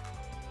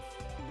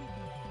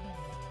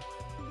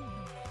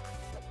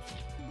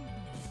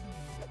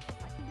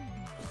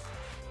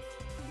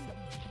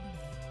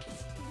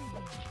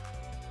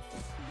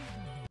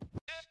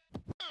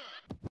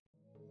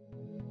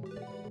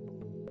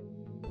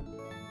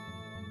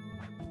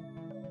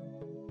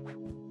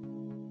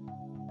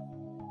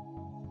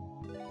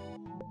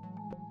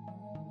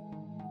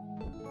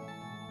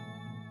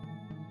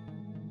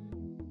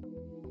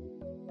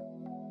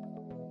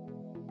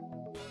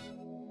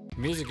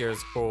 Music here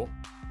is cool.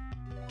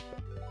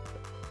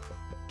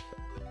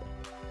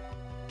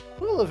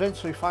 We'll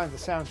eventually find the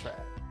soundtrack.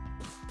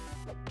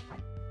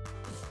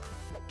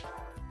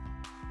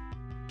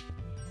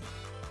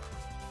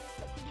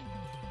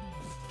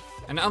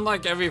 And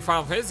unlike every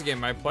Final Fantasy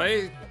game I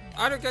play,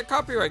 I don't get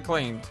copyright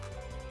claimed.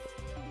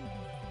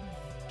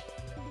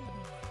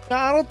 No,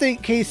 I don't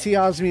think Kasey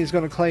Ozymy is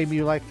going to claim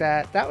you like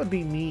that. That would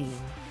be mean.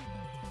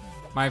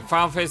 My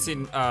Final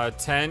Fantasy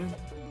 10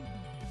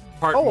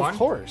 Part 1. Oh, of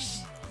course.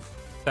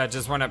 That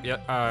just went up,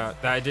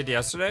 that I did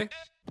yesterday.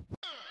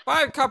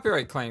 5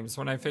 copyright claims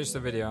when I finished the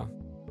video.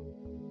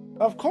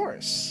 Of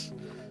course.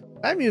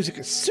 That music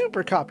is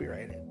super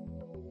copyrighted.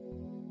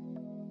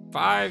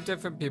 5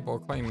 different people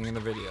claiming in the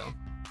video.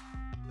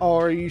 Oh,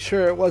 are you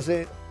sure it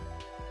wasn't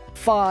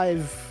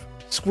 5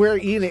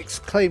 Square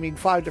Enix claiming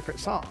 5 different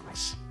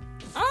songs?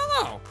 I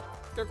don't know.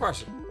 Good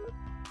question.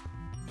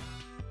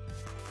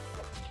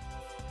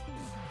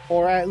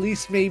 Or at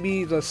least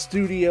maybe the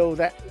studio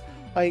that,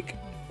 like,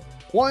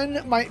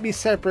 one might be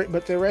separate,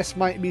 but the rest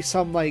might be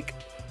some, like,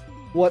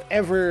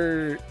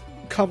 whatever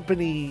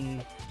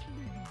company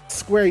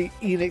Square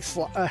Enix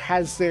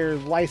has their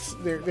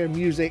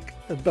music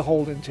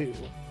beholden to.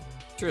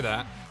 True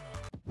that.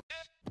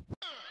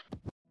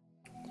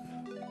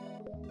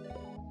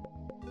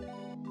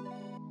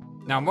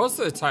 Now, most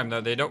of the time, though,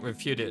 they don't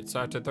refute it.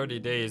 So after 30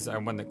 days, I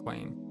win the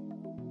claim.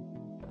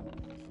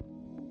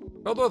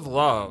 Filled with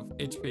love,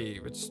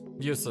 HP, which is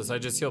useless. I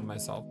just healed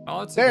myself.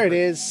 Oh, there it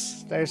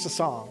is. There's the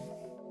song.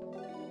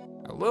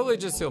 I literally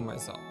just healed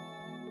myself.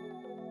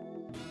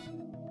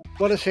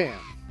 What a sham.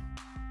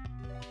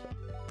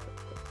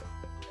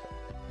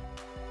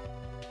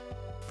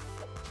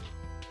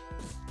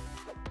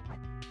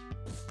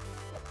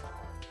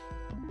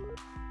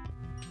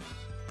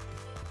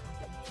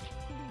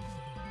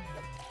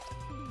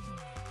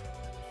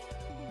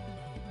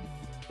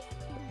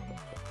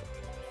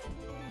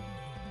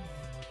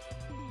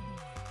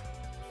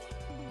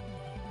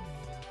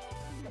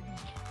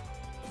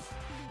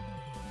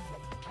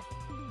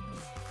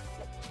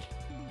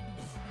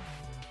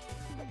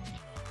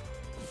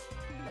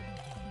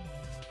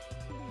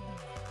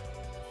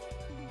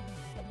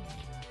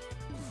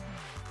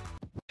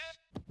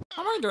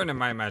 How am I doing in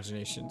my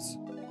imaginations?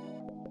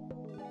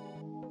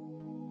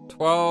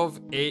 12,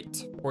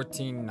 8,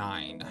 14,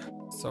 9.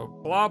 So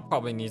Blob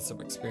probably needs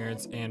some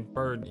experience and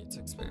Bird needs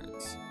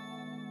experience.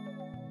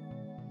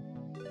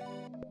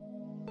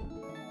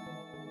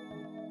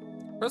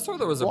 First of all,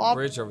 there was a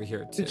bridge over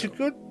here too. Did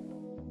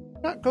you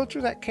not go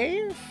through that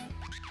cave?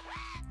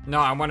 No,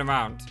 I went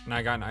around and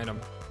I got an item.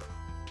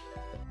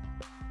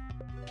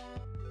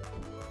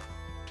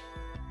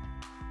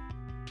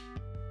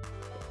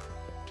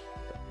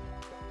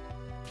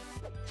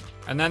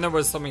 And then there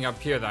was something up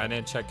here that I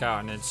didn't check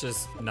out, and it's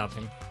just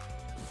nothing.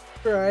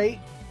 Right.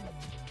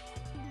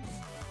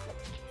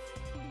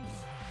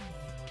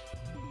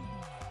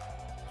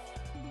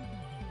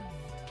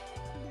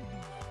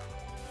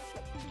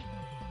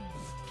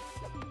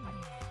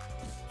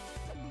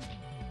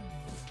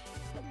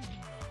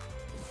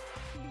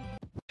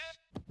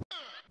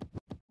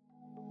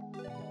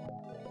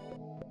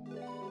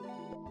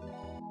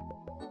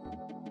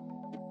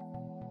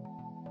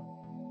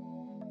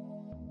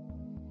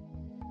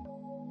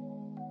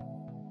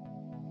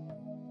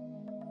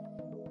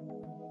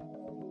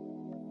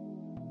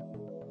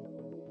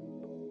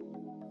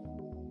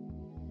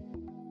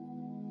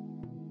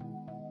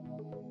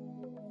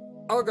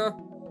 I'll go.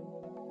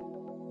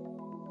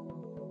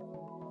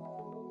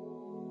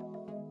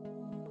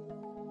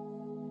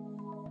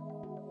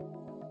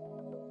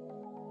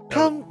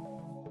 Come,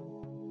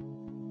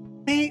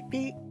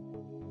 baby.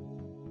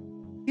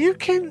 You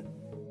can.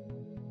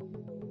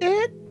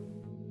 It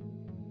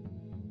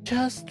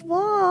just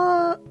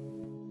want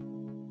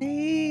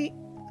me.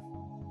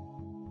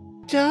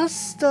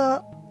 Just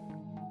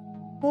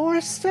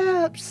more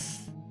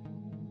steps.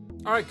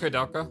 All right,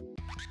 Kudelka.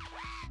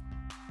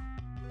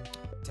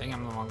 Dang,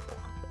 I'm the wrong one.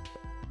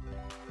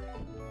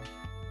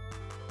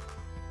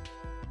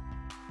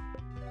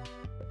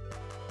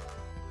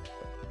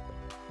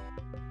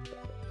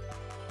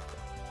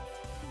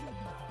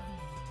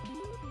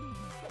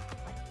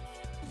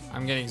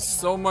 I'm getting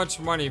so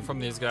much money from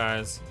these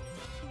guys.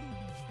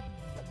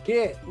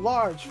 Get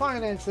large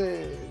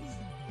finances.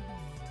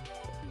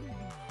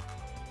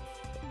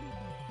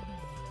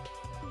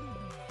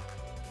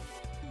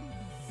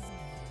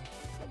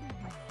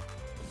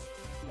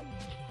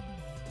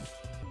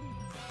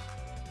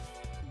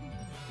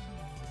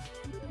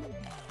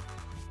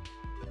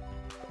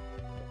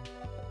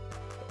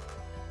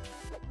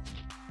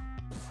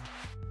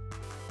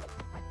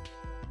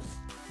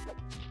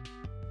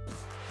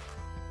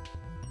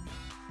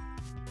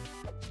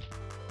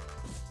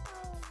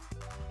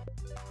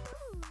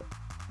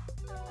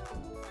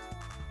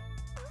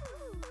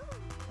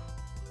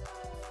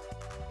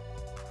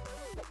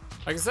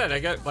 Like I said, I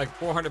get like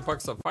 400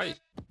 bucks a fight.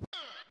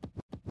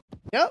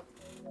 Yep.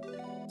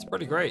 It's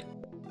pretty great.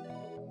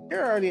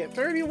 You're already at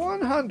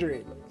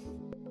 3,100.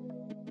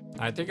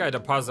 I think I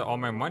deposit all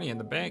my money in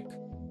the bank.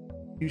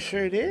 You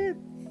sure did.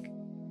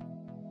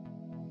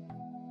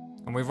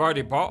 And we've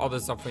already bought all the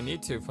stuff we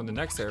need to from the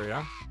next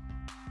area.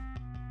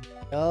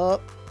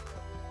 Yup.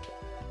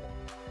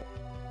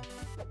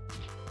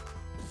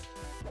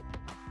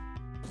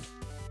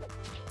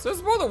 So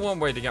there's more than one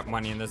way to get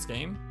money in this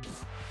game.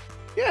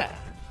 Yeah.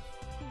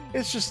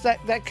 It's just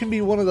that can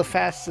be one of the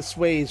fastest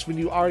ways when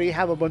you already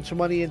have a bunch of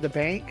money in the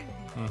bank.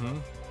 Mm-hmm.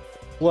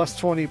 Plus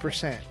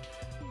 20%.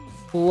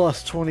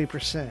 Plus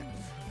 20%.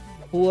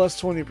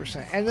 Plus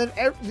 20%. And then,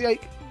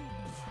 like,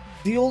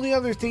 the only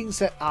other things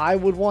that I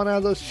would want out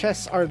of those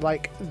chests are,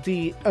 like,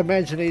 the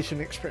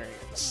imagination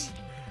experience.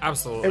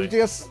 Absolutely.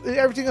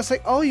 Everything else,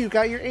 like, oh, you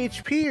got your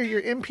HP or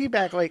your MP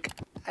back. Like,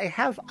 I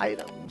have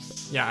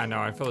items. Yeah, I know.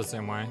 I feel the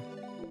same way.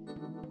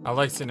 I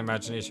like seeing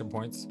imagination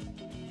points.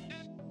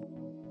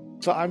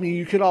 So, I mean,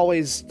 you could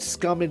always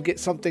scum and get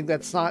something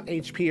that's not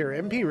HP or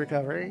MP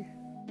recovery.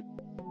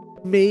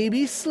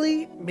 Maybe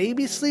sleep.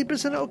 Maybe sleep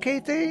is an okay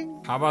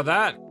thing. How about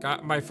that?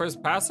 Got my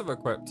first passive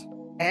equipped.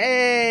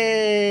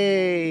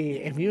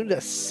 Hey! Immune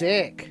to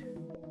sick.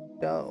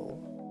 Go.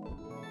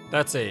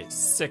 That's a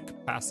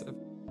sick passive.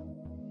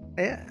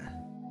 Yeah.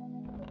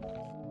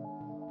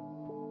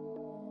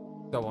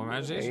 Double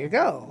imagination. There you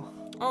go.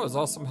 Oh, it's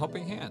also some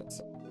helping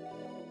hands.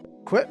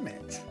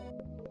 Equipment.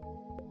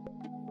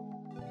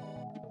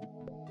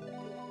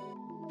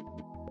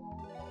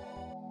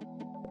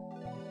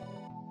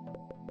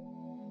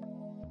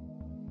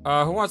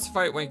 Who wants to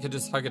fight when you can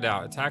just hug it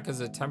out? Attack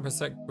is a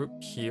 10% group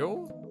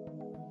heal?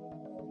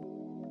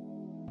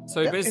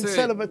 So he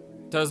basically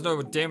does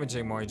no damage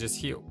anymore, he just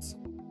heals.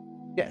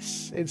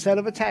 Yes, instead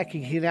of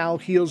attacking, he now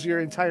heals your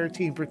entire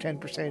team for 10%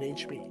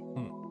 HP.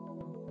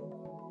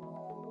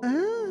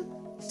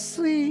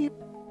 Sleep.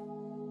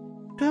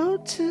 Go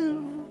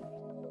to.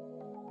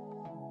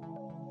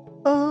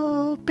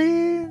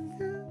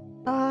 Open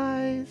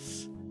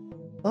eyes.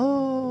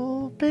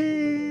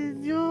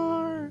 Open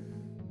your.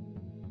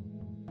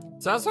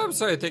 So that's why I'm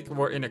starting to think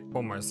we're in a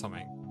coma or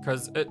something.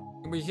 Because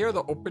we hear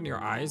the open your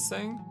eyes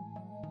thing.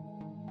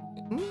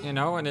 You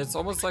know, and it's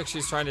almost like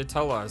she's trying to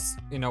tell us,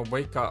 you know,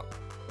 wake up.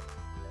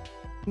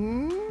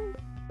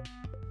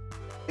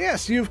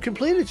 Yes, you've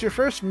completed your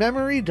first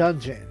memory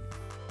dungeon,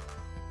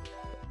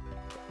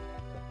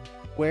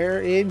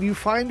 wherein you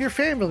find your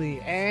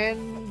family,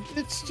 and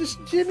it's just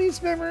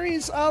Jimmy's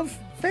memories of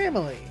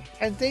family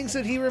and things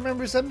that he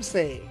remembers them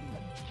saying,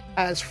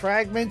 as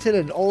fragmented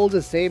and old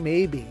as they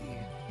may be.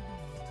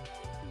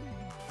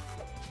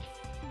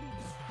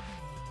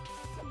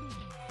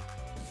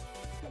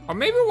 Or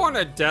maybe we're on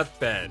a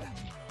deathbed,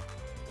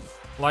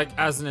 like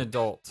as an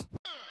adult.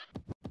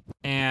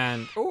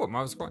 And, oh,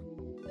 I was going.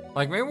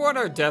 Like maybe we're on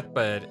our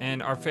deathbed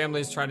and our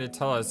family's trying to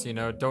tell us, you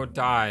know, don't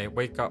die,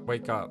 wake up,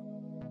 wake up.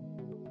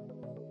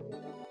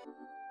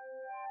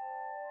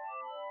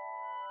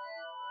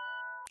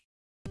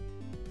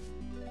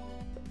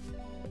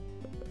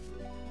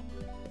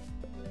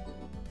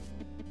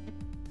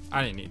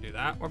 I didn't need to do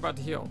that. We're about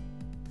to heal.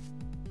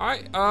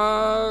 Alright,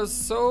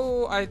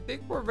 so I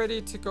think we're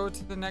ready to go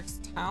to the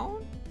next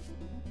town?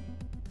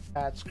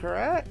 That's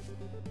correct.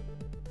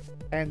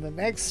 And the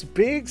next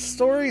big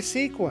story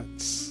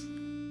sequence.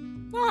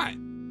 Alright,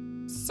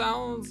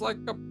 sounds like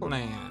a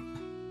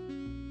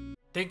plan.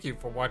 Thank you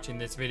for watching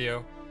this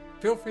video.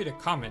 Feel free to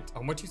comment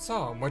on what you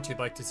saw and what you'd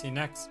like to see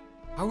next.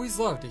 I always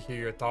love to hear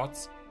your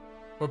thoughts.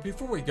 But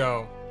before we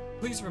go,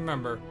 please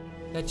remember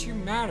that you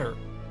matter,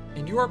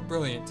 and you are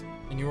brilliant,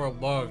 and you are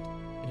loved,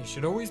 and you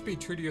should always be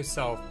true to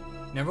yourself.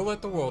 Never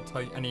let the world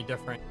tell you any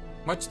different.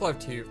 Much love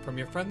to you from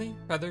your friendly,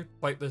 feathered,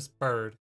 flightless bird.